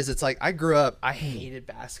what it is. It's like I grew up. I hated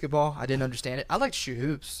basketball. I didn't understand it. I liked shoot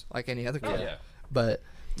hoops like any other kid. yeah. But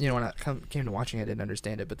when I came to watching, I didn't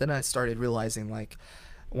understand it. But then I started realizing like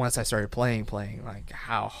once I started playing like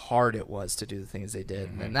how hard it was to do the things they did,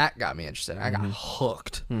 and then that got me interested. I got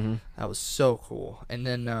hooked. That was so cool. And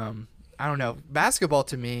then I don't know. Basketball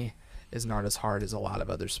to me is not as hard as a lot of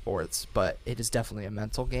other sports, but it is definitely a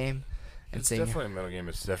mental game. And It's definitely a mental game.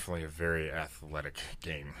 It's definitely a very athletic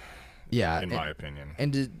game. Yeah, in my opinion.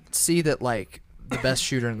 And to see that, like, the best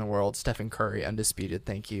shooter in the world, Stephen Curry, undisputed,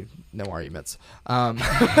 thank you, no arguments,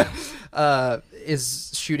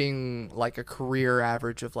 is shooting, like, a career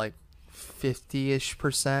average of, like,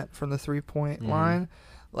 50-ish% from the three-point line.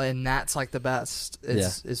 And that's, like, the best.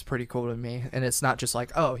 Is pretty cool to me. And it's not just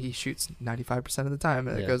like, oh, he shoots 95% of the time.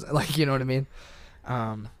 And it goes, like, you know what I mean?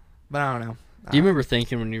 But I don't know. Do you remember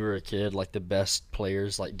thinking when you were a kid, like, the best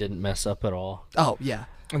players, like, didn't mess up at all? Oh, yeah.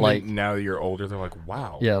 And like now that you're older, they're like,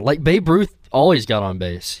 wow. Yeah, like Babe Ruth always got on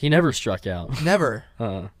base. He never struck out. Never.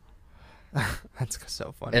 That's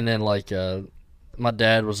so funny. And then, like, my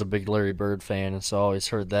dad was a big Larry Bird fan, and so I always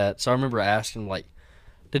heard that. So I remember asking, like,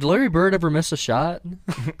 did Larry Bird ever miss a shot?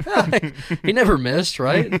 He never missed,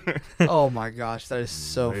 right? Oh, my gosh. That is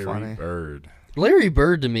so funny. Larry Bird. Larry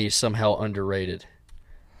Bird, to me, is somehow underrated.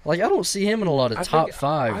 Like, I don't see him in a lot of top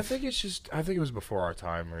five. I think it was before our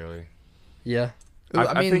time, really. Yeah.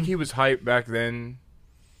 I think he was hyped back then.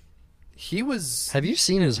 He was. Have you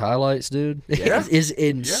seen his highlights, dude? Yeah. It is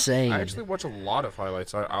insane. Yeah. I actually watch a lot of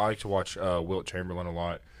highlights. I like to watch Wilt Chamberlain a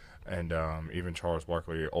lot, and even Charles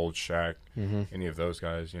Barkley, Old Shaq, any of those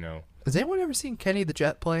guys, you know. Has anyone ever seen Kenny the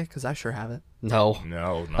Jet play? Because I sure haven't. No,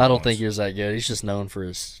 not I don't once. think he was that good. He's just known for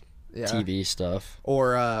his TV stuff.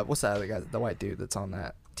 Or what's that other guy? The white dude that's on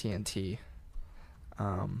that TNT.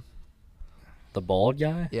 The bald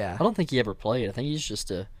guy? Yeah. I don't think he ever played. I think he's just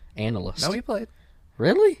a analyst. No, he played.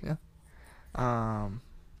 Really? Yeah. I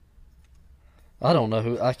don't know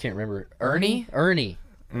who. I can't remember. Ernie? Ernie.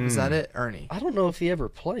 Is that it? Ernie. I don't know if he ever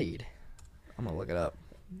played. I'm gonna look it up.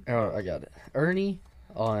 Oh, I got it. Ernie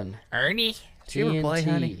on Ernie. Did you TNT. ever play,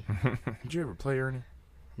 honey? Did you ever play Ernie?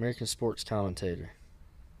 American sports commentator.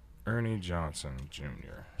 Ernie Johnson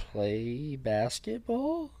Jr. Play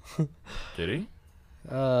basketball? Did he?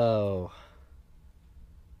 Oh.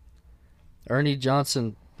 Ernie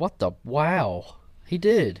Johnson. What the? Wow. He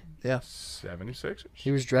did. Yeah. 76ers? He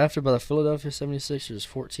was drafted by the Philadelphia 76ers,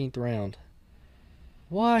 14th round.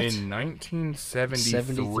 What? In 1973.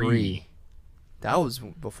 73. That was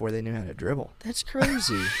before they knew how to dribble. That's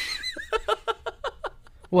crazy.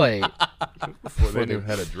 Wait. Before they knew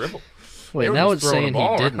how to dribble. Wait, They were now just it's throwing saying the he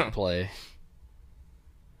ball didn't around. play.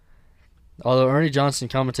 Although Ernie Johnson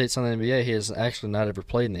commentates on the NBA, he has actually not ever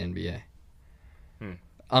played in the NBA.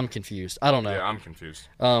 I'm confused. I don't know. Yeah, I'm confused.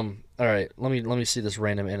 All right, let me see this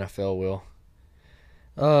random NFL, Will.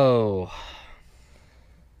 Oh.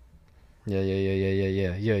 Yeah,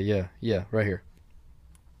 right here.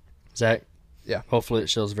 Zach? Yeah. Hopefully it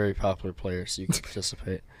shows very popular players so you can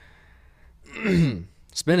participate.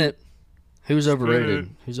 Spin it. Who's overrated? it.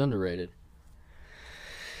 Who's underrated?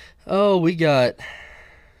 Oh, we got...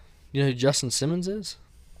 You know who Justin Simmons is?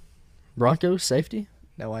 Broncos safety?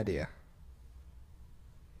 No idea.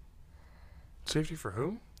 Safety for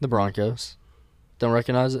who? The Broncos. Don't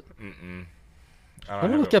recognize it? Mm-mm. Let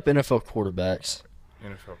me look up NFL quarterbacks.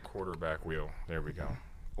 NFL quarterback wheel. There we go.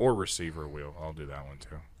 Or receiver wheel. I'll do that one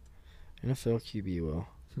too. NFL QB will.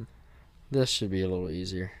 This should be a little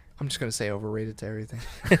easier. I'm just gonna say overrated to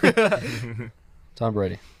everything. Tom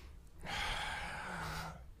Brady.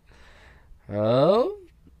 Oh,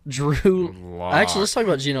 Drew. Actually, let's talk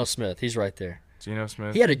about Geno Smith. He's right there. Geno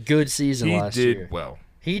Smith. He had a good season last year. He did well.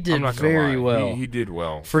 He I'm did not gonna very lie. well. He did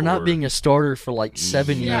well. For not being a starter for like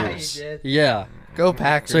 7 Yeah, years. he did. Yeah. Go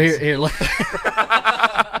Packers. So here let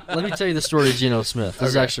me tell you the story of Geno Smith. This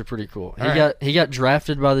is Okay. actually pretty cool. All He got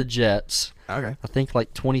drafted by the Jets. Okay. I think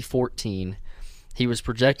like 2014. He was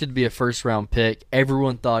projected to be a first-round pick.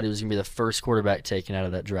 Everyone thought he was going to be the first quarterback taken out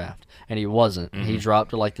of that draft, and he wasn't. He dropped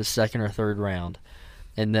to like the second or third round.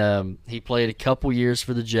 And he played a couple years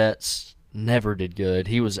for the Jets, never did good.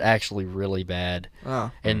 He was actually really bad.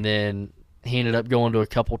 Oh. And then he ended up going to a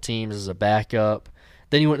couple teams as a backup.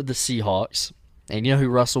 Then he went to the Seahawks. And you know who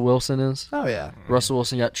Russell Wilson is? Oh yeah. Russell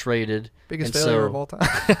Wilson got traded. Biggest and failure so- of all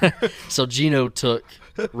time. So Geno took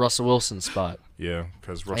Russell Wilson's spot. Yeah,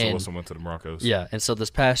 because Russell And- Wilson went to the Broncos. Yeah, and so this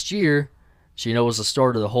past year, Geno was the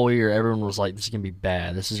starter the whole year. Everyone was like, this is going to be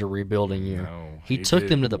bad. This is a rebuilding year. No, he he took did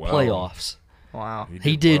them to the well. playoffs. Wow.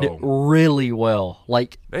 He did well. really well.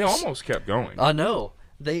 Like They almost kept going. I know.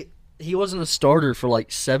 He wasn't a starter for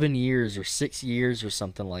like 7 years or 6 years or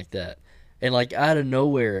something like that. And, like, out of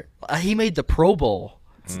nowhere, he made the Pro Bowl.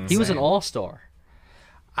 He was an all-star.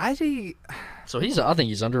 I think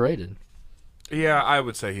he's underrated. Yeah, I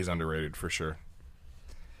would say he's underrated for sure.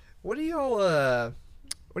 What do y'all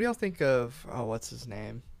think of? Oh, what's his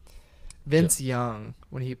name? Vince Young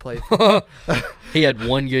when he played. He had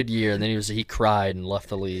one good year, and then he cried and left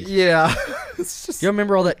the league. Yeah, it's just. You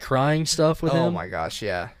remember all that crying stuff with him? Oh my gosh,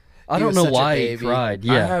 yeah. I don't know why he cried.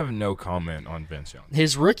 Yeah, I have no comment on Vince Young.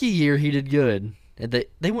 His rookie year, he did good. And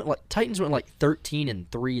they went Titans went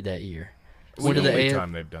 13-3 that year. Went to the only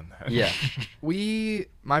time they've done that. Yeah,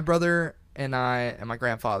 my brother and I and my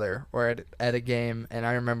grandfather were at a game, and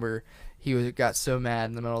I remember got so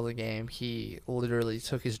mad in the middle of the game, he literally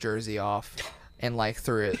took his jersey off and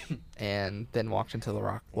threw it, and then walked into the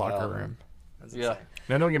locker room. Yeah.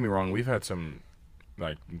 Now, don't get me wrong. We've had some,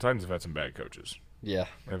 the Titans have had some bad coaches. Yeah.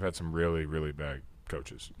 They've had some really, really bad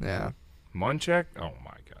coaches. Yeah. Munchak, oh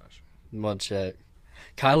my gosh. Munchak.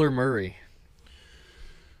 Kyler Murray.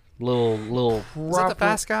 Little. Is that the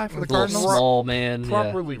fast guy for the Cardinals? Small man.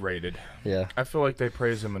 Properly rated. Yeah. I feel like they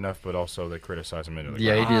praise him enough, but also they criticize him into the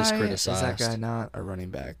Yeah, ground. he is criticized. Is that guy not a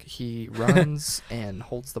running back? He runs and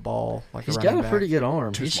holds the ball like He's a running got a back. pretty good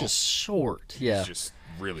arm. Too He's small. just short. Yeah. He's just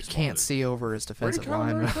really small. Can't see over his Where did defensive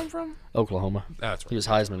Kyler Murray line. come from? Oklahoma. That's right. He was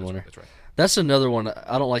Heisman winner. That's right. That's another one.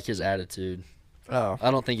 I don't like his attitude. Oh,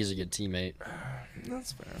 I don't think he's a good teammate.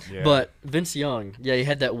 that's fair. Yeah. But Vince Young, yeah, he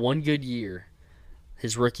had that one good year.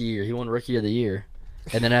 His rookie year, he won Rookie of the Year,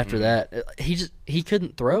 and then after that, he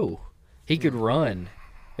couldn't throw. He could run.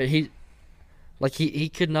 He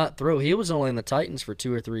could not throw. He was only in the Titans for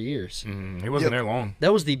 2 or 3 years. He wasn't there long.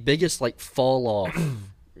 That was the biggest fall off,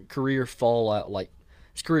 career fallout.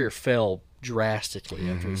 His career fell drastically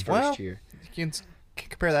after his first year. You can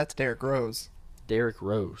compare that to Derrick Rose. Derrick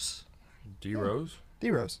Rose. D Rose. D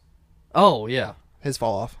Rose. Oh yeah. His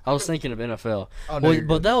fall off. I was thinking of NFL. Oh, no, you're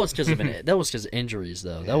but good. that was because of injuries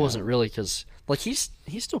though. That wasn't really because he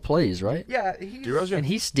still plays, right? Yeah, D Rose. And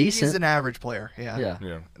he's decent. He's an average player. Yeah.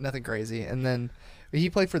 Yeah. Nothing crazy. And then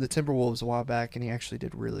he played for the Timberwolves a while back, and he actually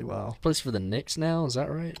did really well. Plays for the Knicks now. Is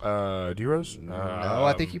that right? D Rose. No,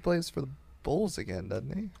 I think he plays for the Bulls again,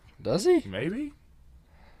 doesn't he? Does he? Maybe.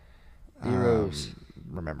 D Rose.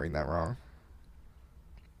 Remembering that wrong.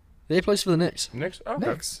 Yeah, he plays for the Knicks. Knicks. Okay.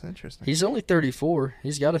 Knicks. Interesting. He's only 34.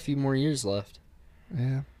 He's got a few more years left.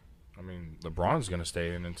 Yeah. I mean, LeBron's gonna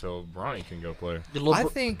stay in until Bronny can go play. I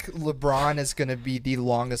think LeBron is going to be the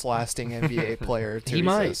longest lasting NBA player to He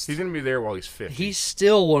might. exist. He's gonna be there while he's 50. He's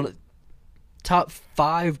still one top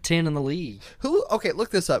 5-10 in the league. Okay,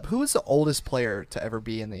 look this up. Who is the oldest player to ever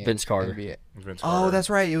be in the Vince Carter. NBA? Vince Oh, Carter. that's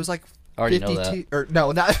right. It was like I already 52 know that. or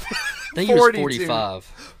no, not I think he was 42. 45.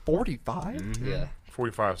 45? Yeah.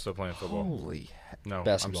 45 still playing football. Holy No,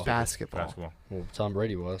 Basketball. I'm Basketball. Basketball. Well, Tom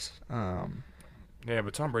Brady was. Yeah,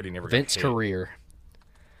 but Tom Brady never Vince got hit. career.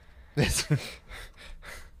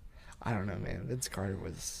 I don't know, man. Vince Carter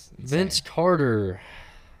was insane. Vince Carter.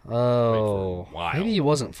 Oh, a while. maybe he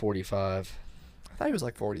wasn't 45. I thought he was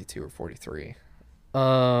like 42 or 43.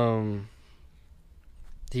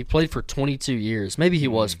 He played for 22 years. Maybe he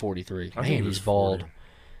was 43. I think Man, he was he's bald.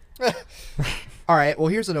 40. All right, well,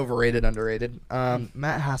 here's an overrated, underrated.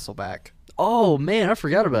 Matt Hasselbeck. Oh man, I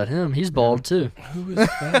forgot about him. He's bald too. Who is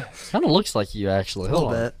that? Kind of looks like you actually. A little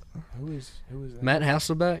Hold on. bit. Who is that? Matt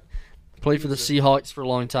Hasselbeck played for the Seahawks for a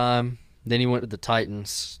long time. Then he went to the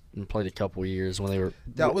Titans and played a couple years when they were.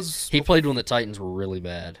 He played when the Titans were really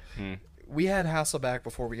bad. We had Hasselbeck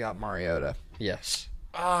before we got Mariota. Yes.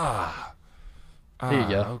 Here Here you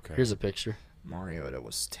go. Okay. Here's a picture. Mariota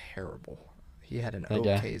was terrible. He had an That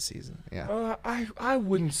guy. okay season. Yeah. I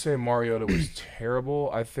wouldn't say Mariota was terrible.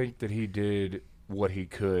 I think that he did what he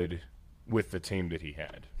could with the team that he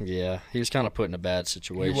had. Yeah, he was kind of put in a bad He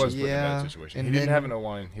situation. was put in a Yeah, bad situation. and He didn't then- have an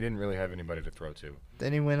O-line. He didn't really have anybody to throw to.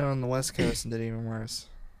 Then he went on the West Coast and did even worse.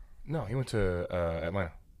 No, he went to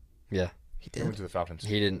Atlanta. Yeah, He He went did. to the Falcons.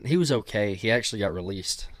 he didn't. He was okay. He actually got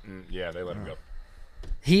released. Yeah, they let him go.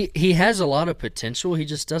 He has a lot of potential. He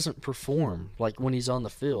just doesn't perform like when he's on the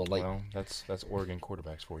field. Like Well, that's Oregon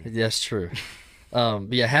quarterbacks for you. that's true.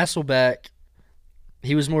 But yeah, Hasselbeck,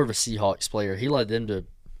 he was more of a Seahawks player. He led them to.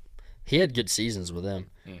 He had good seasons with them.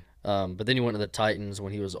 But then he went to the Titans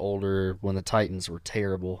when he was older. When the Titans were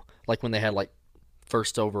terrible, like when they had like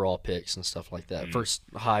first overall picks and stuff like that, first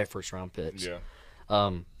round picks. Yeah.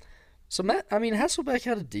 So Hasselbeck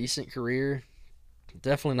had a decent career.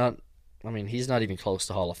 Definitely not. I mean, he's not even close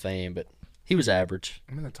to Hall of Fame, but he was average.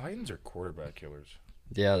 I mean, the Titans are quarterback killers.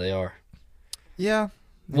 Yeah, they are. Yeah.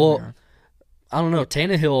 Well, They are. I don't know.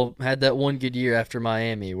 Tannehill had that one good year after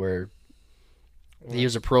Miami where He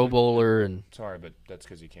was a Pro Bowler, and sorry, but that's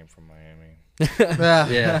because he came from Miami.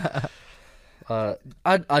 yeah.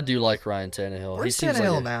 I do like Ryan Tannehill. Where's he seems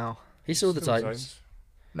Tannehill like now? He's still with the Titans.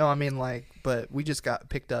 No, I mean but we just got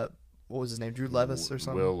picked up. What was his name? Drew Levis or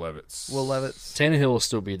something? Will Levis. Tannehill will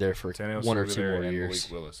still be there for Tannehill's 1 or still 2 more there, years.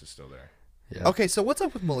 And Malik Willis is still there. Yeah. Okay, so what's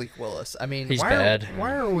up with Malik Willis? I mean, he's why bad.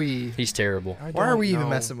 Why are we? He's terrible. Why are we even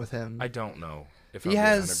messing with him? I don't know. If He I'm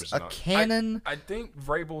has 100% a cannon. I think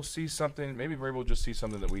Vrabel sees something. Maybe Vrabel just sees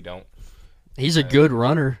something that we don't. He's a good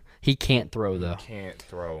runner. He can't throw though. Can't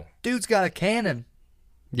throw. Dude's got a cannon.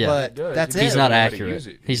 Yeah, but does. that's He he's it. not He knows how to accurate. use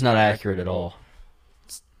it. He's not accurate at all.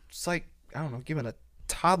 It's like, I don't know, giving a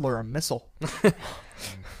toddler a missile.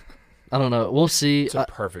 I don't know. We'll see. It's a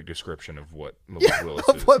perfect description of what Malik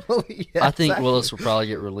Willis is. I think Willis will probably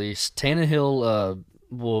get released. Tannehill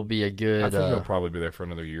will be a good. I think he'll probably be there for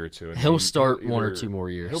another year or two. And He'll start 1 or 2 more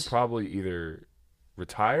years. He'll probably either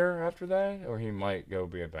retire after that, or he might go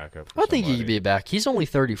be a backup. I think he could be a back. He's only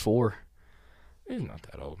 34. He's not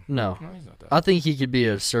that old. No, he's not that I think he could be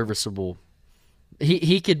a serviceable.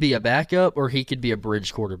 He could be a backup, or he could be a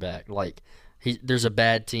bridge quarterback. Like there's a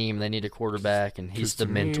bad team, they need a quarterback, and he's the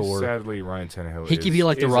mentor. Sadly, Ryan Tannehill. He could be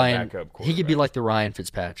like the Ryan. Backup He could be like the Ryan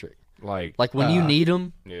Fitzpatrick. Like when you need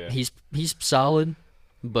him, yeah. he's solid,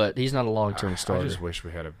 but he's not a long-term I starter. just wish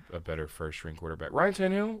we had a better first-string quarterback. Ryan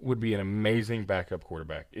Tannehill would be an amazing backup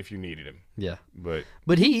quarterback if you needed him. Yeah, but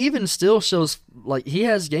he even still shows like he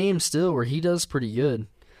has games still where he does pretty good.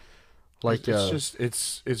 Like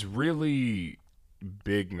it's really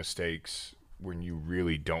big mistakes when you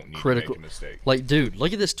really don't need critical. to make a mistake. Like, dude,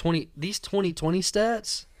 look at these 2020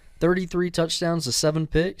 stats: 33 touchdowns to 7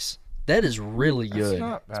 picks. That is really good. That's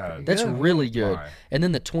not bad. That's really good. Why? And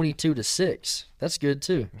then the 22 to 6. That's good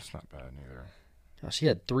too. That's not bad either. Gosh, he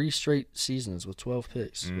had 3 straight seasons with 12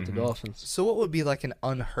 picks with the Dolphins. So what would be like an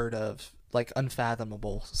unheard of, like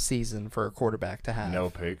unfathomable season for a quarterback to have?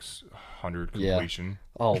 No picks, 100 completion.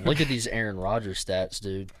 Oh, look at these Aaron Rodgers stats,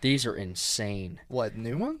 dude. These are insane. What,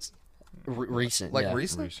 new ones? Recent, Like yeah.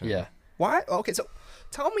 recent? Yeah. Why? Okay, so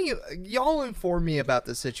tell me, y'all inform me about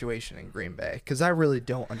the situation in Green Bay, because I really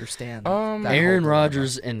don't understand. that Aaron whole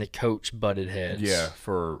Rodgers and the coach butted heads. Yeah,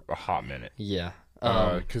 for a hot minute. Yeah.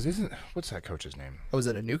 Because what's that coach's name? Oh, is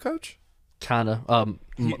it a new coach? Kind of.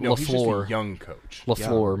 He's just LaFleur. a young coach.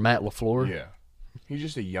 LaFleur. Matt LaFleur. Yeah, he's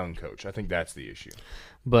just a young coach. I think that's the issue.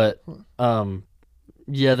 But,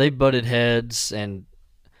 yeah, they butted heads, and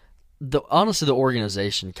honestly, the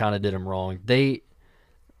organization kind of did them wrong. They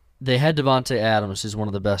had Devontae Adams, who's one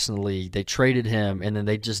of the best in the league. They traded him, and then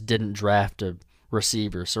they just didn't draft a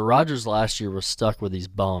receiver. So Rodgers last year was stuck with these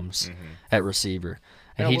bums at receiver,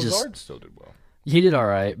 and he Lazard still did well. He did all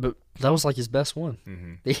right, but that was like his best one.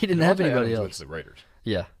 Mm-hmm. He didn't have anybody Adams else. went to the Raiders.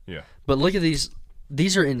 Yeah. Yeah. But look at these.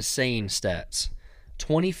 These are insane stats.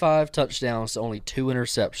 25 touchdowns to only 2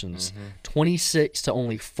 interceptions. 26 to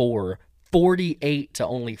only 4. 48 to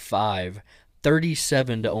only 5.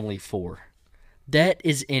 37 to only 4. That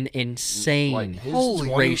is an insane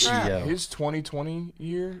ratio. His 2020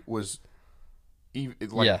 year was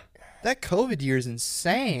yeah. That COVID year is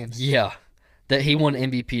insane. Yeah. That he won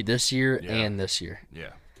MVP this year and this year.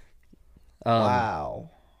 Yeah. Wow.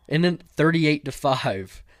 And then 38 to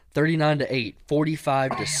 5. 39 to 8.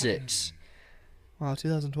 45 to 6. Wow,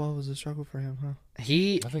 2012 was a struggle for him, huh?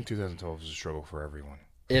 I think 2012 was a struggle for everyone.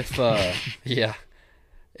 If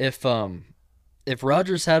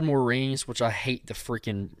Rodgers had more rings, which I hate the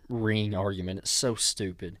freaking ring argument, it's so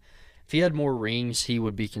stupid. If he had more rings, he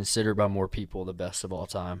would be considered by more people the best of all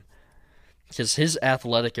time. Because his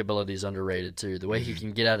athletic ability is underrated too. The way he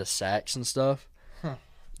can get out of sacks and stuff.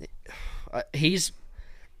 He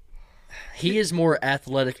is more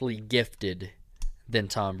athletically gifted than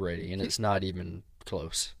Tom Brady, and it's not even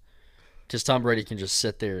close. Because Tom Brady can just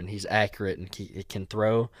sit there and he's accurate and he can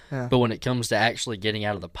throw. Yeah. But when it comes to actually getting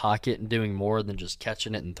out of the pocket and doing more than just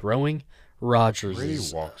catching it and throwing, Rodgers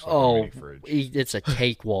is walks like a it's a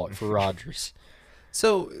cakewalk for Rodgers.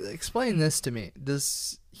 So explain this to me.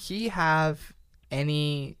 Does he have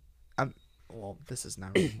any? Well, this is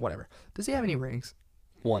not whatever. Does he have any rings?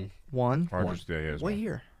 One. Rodgers, yeah, he has what one.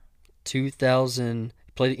 year? 2000.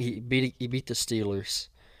 He beat the Steelers.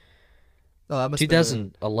 Oh, that must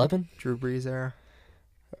 2011. Drew Brees era.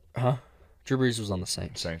 Huh? Drew Brees was on the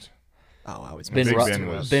Saints. Oh, I was. Ben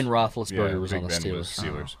Roethlisberger was on the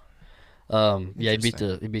Steelers. Yeah, he beat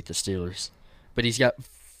the Steelers, but he's got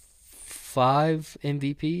 5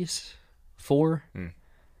 MVPs. 4.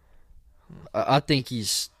 I think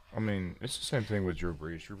he's. I mean, it's the same thing with Drew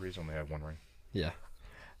Brees. Drew Brees only had 1 ring. Yeah.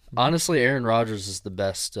 Honestly, Aaron Rodgers is the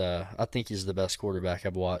best. I think he's the best quarterback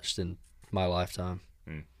I've watched in my lifetime.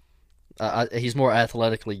 He's more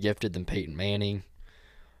athletically gifted than Peyton Manning.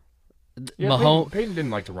 Yeah, Peyton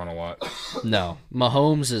didn't like to run a lot. No,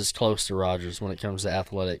 Mahomes is close to Rodgers when it comes to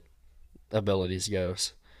athletic abilities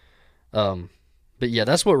goes. But yeah,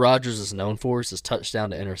 that's what Rodgers is known for, is his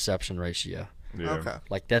touchdown to interception ratio. Yeah. Okay.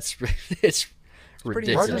 Like it's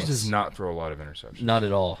ridiculous. Rodgers does not throw a lot of interceptions. Not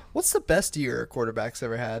at all. What's the best year a quarterback's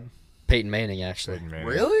ever had? Peyton Manning, actually. Peyton Manning.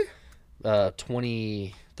 Really?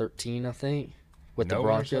 2013, I think, with the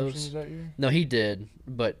Broncos. Interceptions that year? No, he did,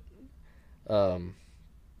 but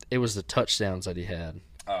it was the touchdowns that he had.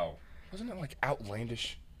 Oh, wasn't it like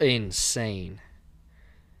outlandish? Insane.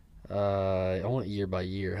 I want year by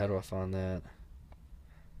year. How do I find that?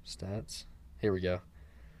 Stats. Here we go.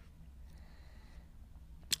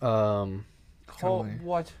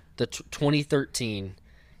 What? The 2013,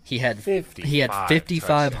 he had 55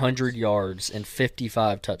 5,500 yards and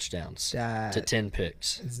 55 touchdowns That to 10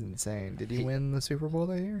 picks. is insane. Did he win the Super Bowl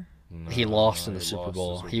that year? He lost in the Super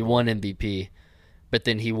Bowl. He won MVP, but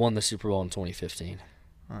then he won the Super Bowl in 2015,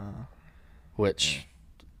 which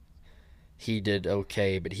he did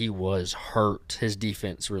okay, but he was hurt. His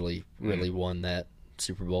defense really won that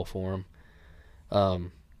Super Bowl for him.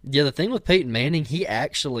 Yeah, the thing with Peyton Manning, he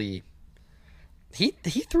actually he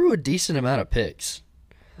threw a decent amount of picks.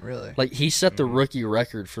 Really? Like, he set the rookie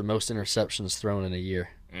record for most interceptions thrown in a year.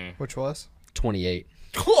 Which was? 28.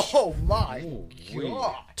 Oh my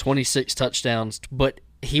god! 26 touchdowns, but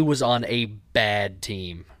he was on a bad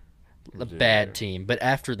team. Bad team. But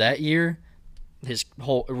after that year, his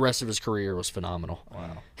whole rest of his career was phenomenal.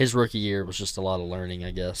 Wow. His rookie year was just a lot of learning,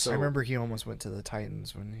 I guess. I remember he almost went to the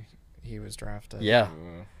Titans when he was drafted. Yeah.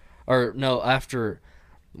 Or no,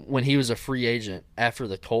 when he was a free agent, after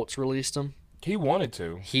the Colts released him, He wanted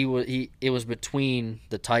to. it was between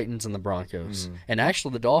the Titans and the Broncos, and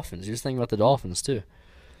actually the Dolphins. He was thinking about the Dolphins too,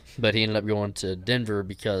 but he ended up going to Denver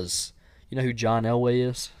because you know who John Elway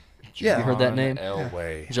is. Yeah. You heard that name?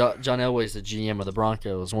 Elway. John Elway is the GM of the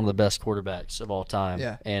Broncos, one of the best quarterbacks of all time.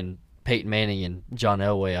 Yeah. And Peyton Manning and John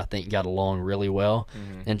Elway, I think, got along really well.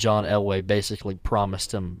 And John Elway basically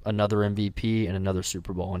promised him another MVP and another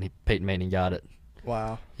Super Bowl, and Peyton Manning got it.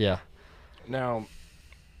 Wow. Yeah. Now,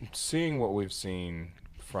 seeing what we've seen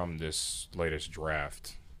from this latest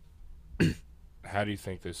draft, how do you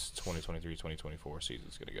think this 2023-2024 season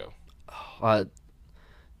is going to go?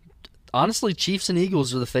 Honestly, Chiefs and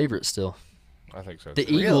Eagles are the favorites still. I think so. The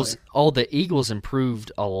too. Eagles, the Eagles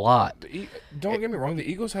improved a lot. Don't get me wrong. The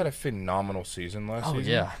Eagles had a phenomenal season last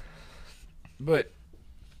season. Yeah. But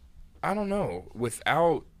I don't know.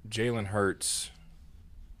 Without Jalen Hurts,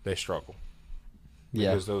 they struggle.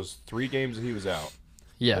 Yeah. Because those 3 games that he was out,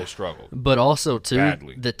 Yeah. they struggled. But also, too,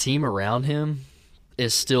 Badly. the team around him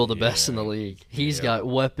is still the best in the league. He's got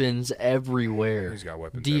weapons everywhere. He's got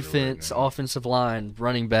weapons Defense, everywhere, offensive line,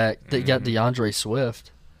 running back. They got DeAndre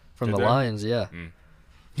Swift from Did the they? Lions, yeah.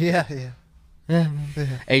 Yeah.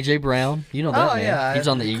 A.J. Brown, you know that Oh, man. yeah. He's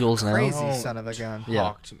on the Eagles now. Crazy son of a gun. Yeah.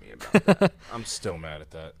 Talk to me about that. I'm still mad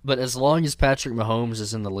at that. But as long as Patrick Mahomes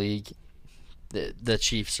is in the league, the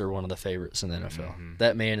Chiefs are one of the favorites in the NFL.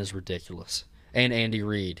 That man is ridiculous. And Andy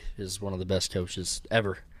Reid is one of the best coaches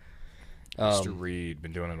ever. Mr. Reed,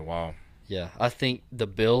 been doing it a while. Yeah, I think the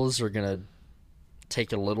Bills are gonna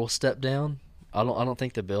take a little step down. I don't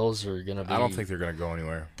think the Bills are gonna be. I don't think they're going to go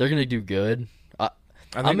anywhere. they're gonna do good. I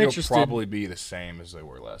think I'm they'll interested- probably be the same as they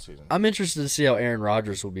were last season. I'm interested to see how Aaron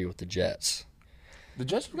Rodgers will be with the Jets. The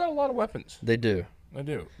Jets have got a lot of weapons. They do. They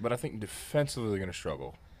do. But I think defensively they're going to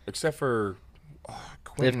struggle. Except for They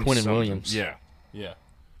have Quentin something. Williams. Yeah. Yeah.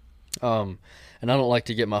 And I don't like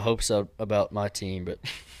to get my hopes up about my team, but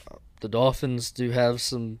the Dolphins do have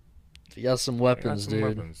some. They got some weapons, They got some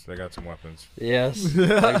dude. weapons. They got some weapons. Yes,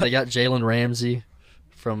 they got Jalen Ramsey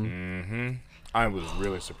from. Mm-hmm. I was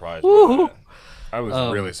really surprised by that. I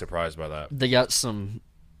was really surprised by that. They got some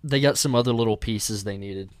other little pieces they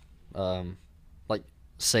needed, like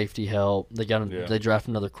safety help. They drafted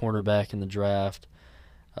another cornerback in the draft.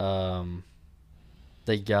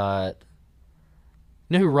 They got.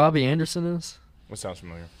 You know who Robbie Anderson is? What sounds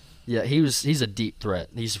familiar? Yeah, he's a deep threat.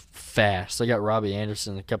 He's fast. They got Robbie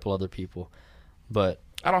Anderson and a couple other people, but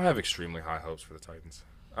I don't have extremely high hopes for the Titans.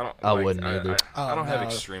 I wouldn't either. I don't have no.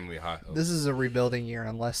 extremely high hopes. This is a rebuilding year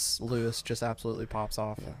unless Lewis just absolutely pops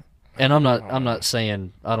off. and I'm not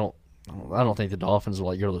saying I don't think the Dolphins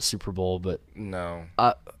will go to the Super Bowl, but No.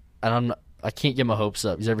 I'm I can't get my hopes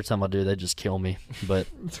up because every time I do, they just kill me. But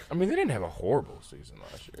I mean, they didn't have a horrible season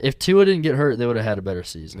last year. if Tua didn't get hurt, they would have had a better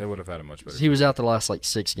season. They would have had a much better. He was out the last like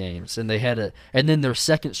 6 games, and then their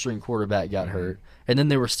second string quarterback got hurt, and then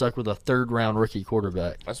they were stuck with a 3rd-round rookie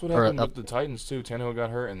quarterback. That's what happened with the Titans too. Tannehill got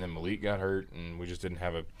hurt, and then Malik got hurt, and we just didn't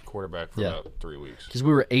have a quarterback for about 3 weeks. Because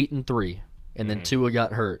we were 8-3, and then Tua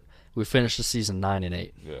got hurt. We finished the season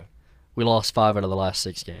 9-8. Yeah. We lost 5 out of the last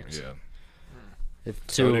 6 games. Yeah. If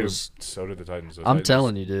So Tua did, was, so did the Titans. The I'm Titans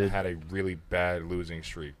telling you, dude. Had a really bad losing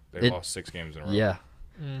streak. They lost 6 games in a row. yeah.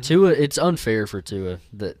 Tua, it's unfair for Tua,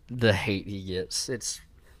 the hate he gets. It's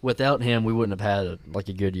without him, we wouldn't have had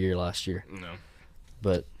a good year last year. No.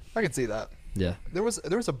 But I can see that. yeah, There was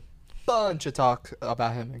a bunch of talk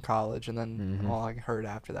about him in college, and then all I heard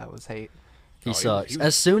after that was hate. he sucks.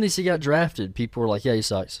 As soon as he got drafted, people were like, "Yeah, he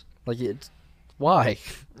sucks." Like, why?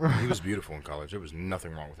 He was beautiful in college. There was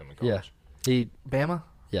nothing wrong with him in college. Yeah, Bama?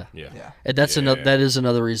 yeah. Yeah. And that's Yeah. another. That is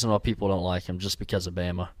another reason why people don't like him, just because of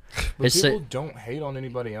Bama. But people don't hate on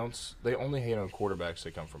anybody else. They only hate on quarterbacks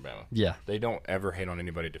that come from Bama. Yeah. They don't ever hate on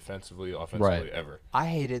anybody defensively, offensively, Right. ever. I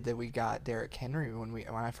hated that we got Derrick Henry when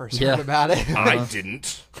I first Yeah. heard about it. I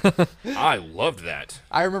didn't. I loved that.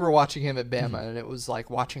 I remember watching him at Bama, and it was like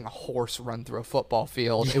watching a horse run through a football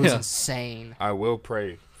field. It was Yeah. insane. I will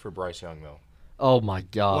pray for Bryce Young, though. Oh my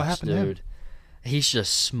gosh, happened to him? dude. He's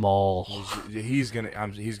just small, He's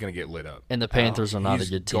gonna get lit up. and the Panthers are not He's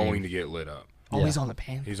a good team. going to get lit up. Oh, Yeah. he's on the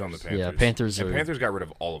Panthers. He's on the Panthers. Panthers And are- Panthers got rid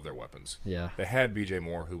of all of their weapons. Yeah. They had B.J.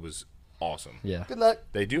 Moore, who was awesome. Yeah, Good luck.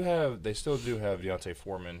 They still do have Deontay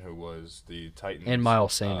Foreman, who was the Titans. and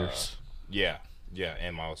Miles Sanders. Yeah,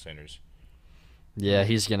 and Miles Sanders. Yeah,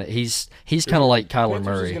 he's kind of like Kyler Panthers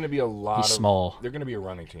Murray. is going to be a lot He's small. They're going to be a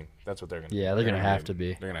running team. That's what they're going to. Yeah, they're gonna have to be.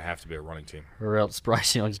 They're going to have to be a running team. Or else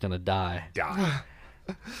Bryce Young's gonna die. Die.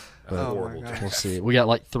 Horrible. God. team. We'll see. We got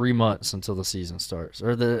like 3 months until the season starts,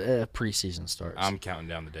 or the preseason starts. I'm counting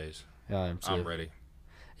down the days. Yeah, I am too. I'm ready.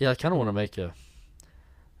 Yeah, I kind of want to make I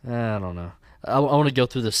don't know. I want to go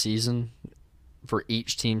through the season for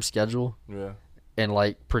each team's schedule Yeah. and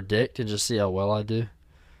like predict and just see how well I do.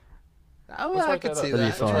 Oh, Let's I write could that see up. That'd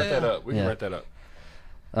be that. fun. Let's write that up. We can Yeah. write that up.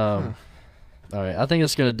 All right, I think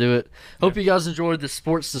that's gonna do it. Hope you guys enjoyed the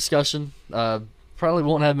sports discussion. Probably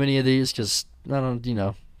won't have many of these because I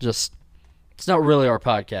don't, just it's not really our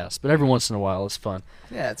podcast, but every once in a while it's fun.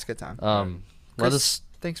 Yeah, it's a good time. Let Chris, us.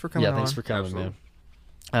 thanks for coming on. Thanks for coming, Absolutely.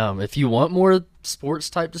 man. If you want more sports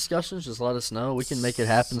type discussions, just let us know. We can make it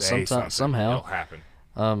happen Say something. somehow. It'll happen.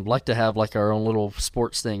 Like to have like our own little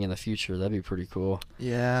sports thing in the future. That'd be pretty cool.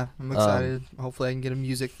 Yeah, I'm excited. Hopefully, I can get a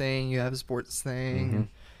music thing. You have a sports thing.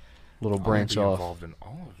 Little I'll branch be off. involved in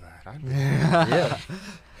all of that.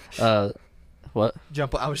 Yeah. What?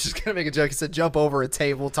 Jump. I was just gonna make a joke. I said jump over a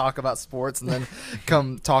table, talk about sports, and then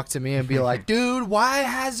come talk to me and be like, "Dude, why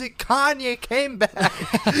hasn't Kanye came back?"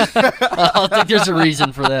 I think there's a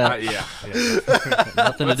reason for that. Yeah.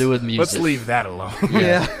 Nothing to do with music. Let's leave that alone.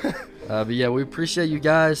 Yeah. But yeah, we appreciate you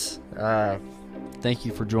guys. Thank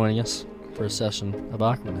you for joining us for a session of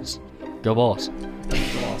awkwardness. Go Balls.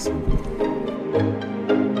 Awesome.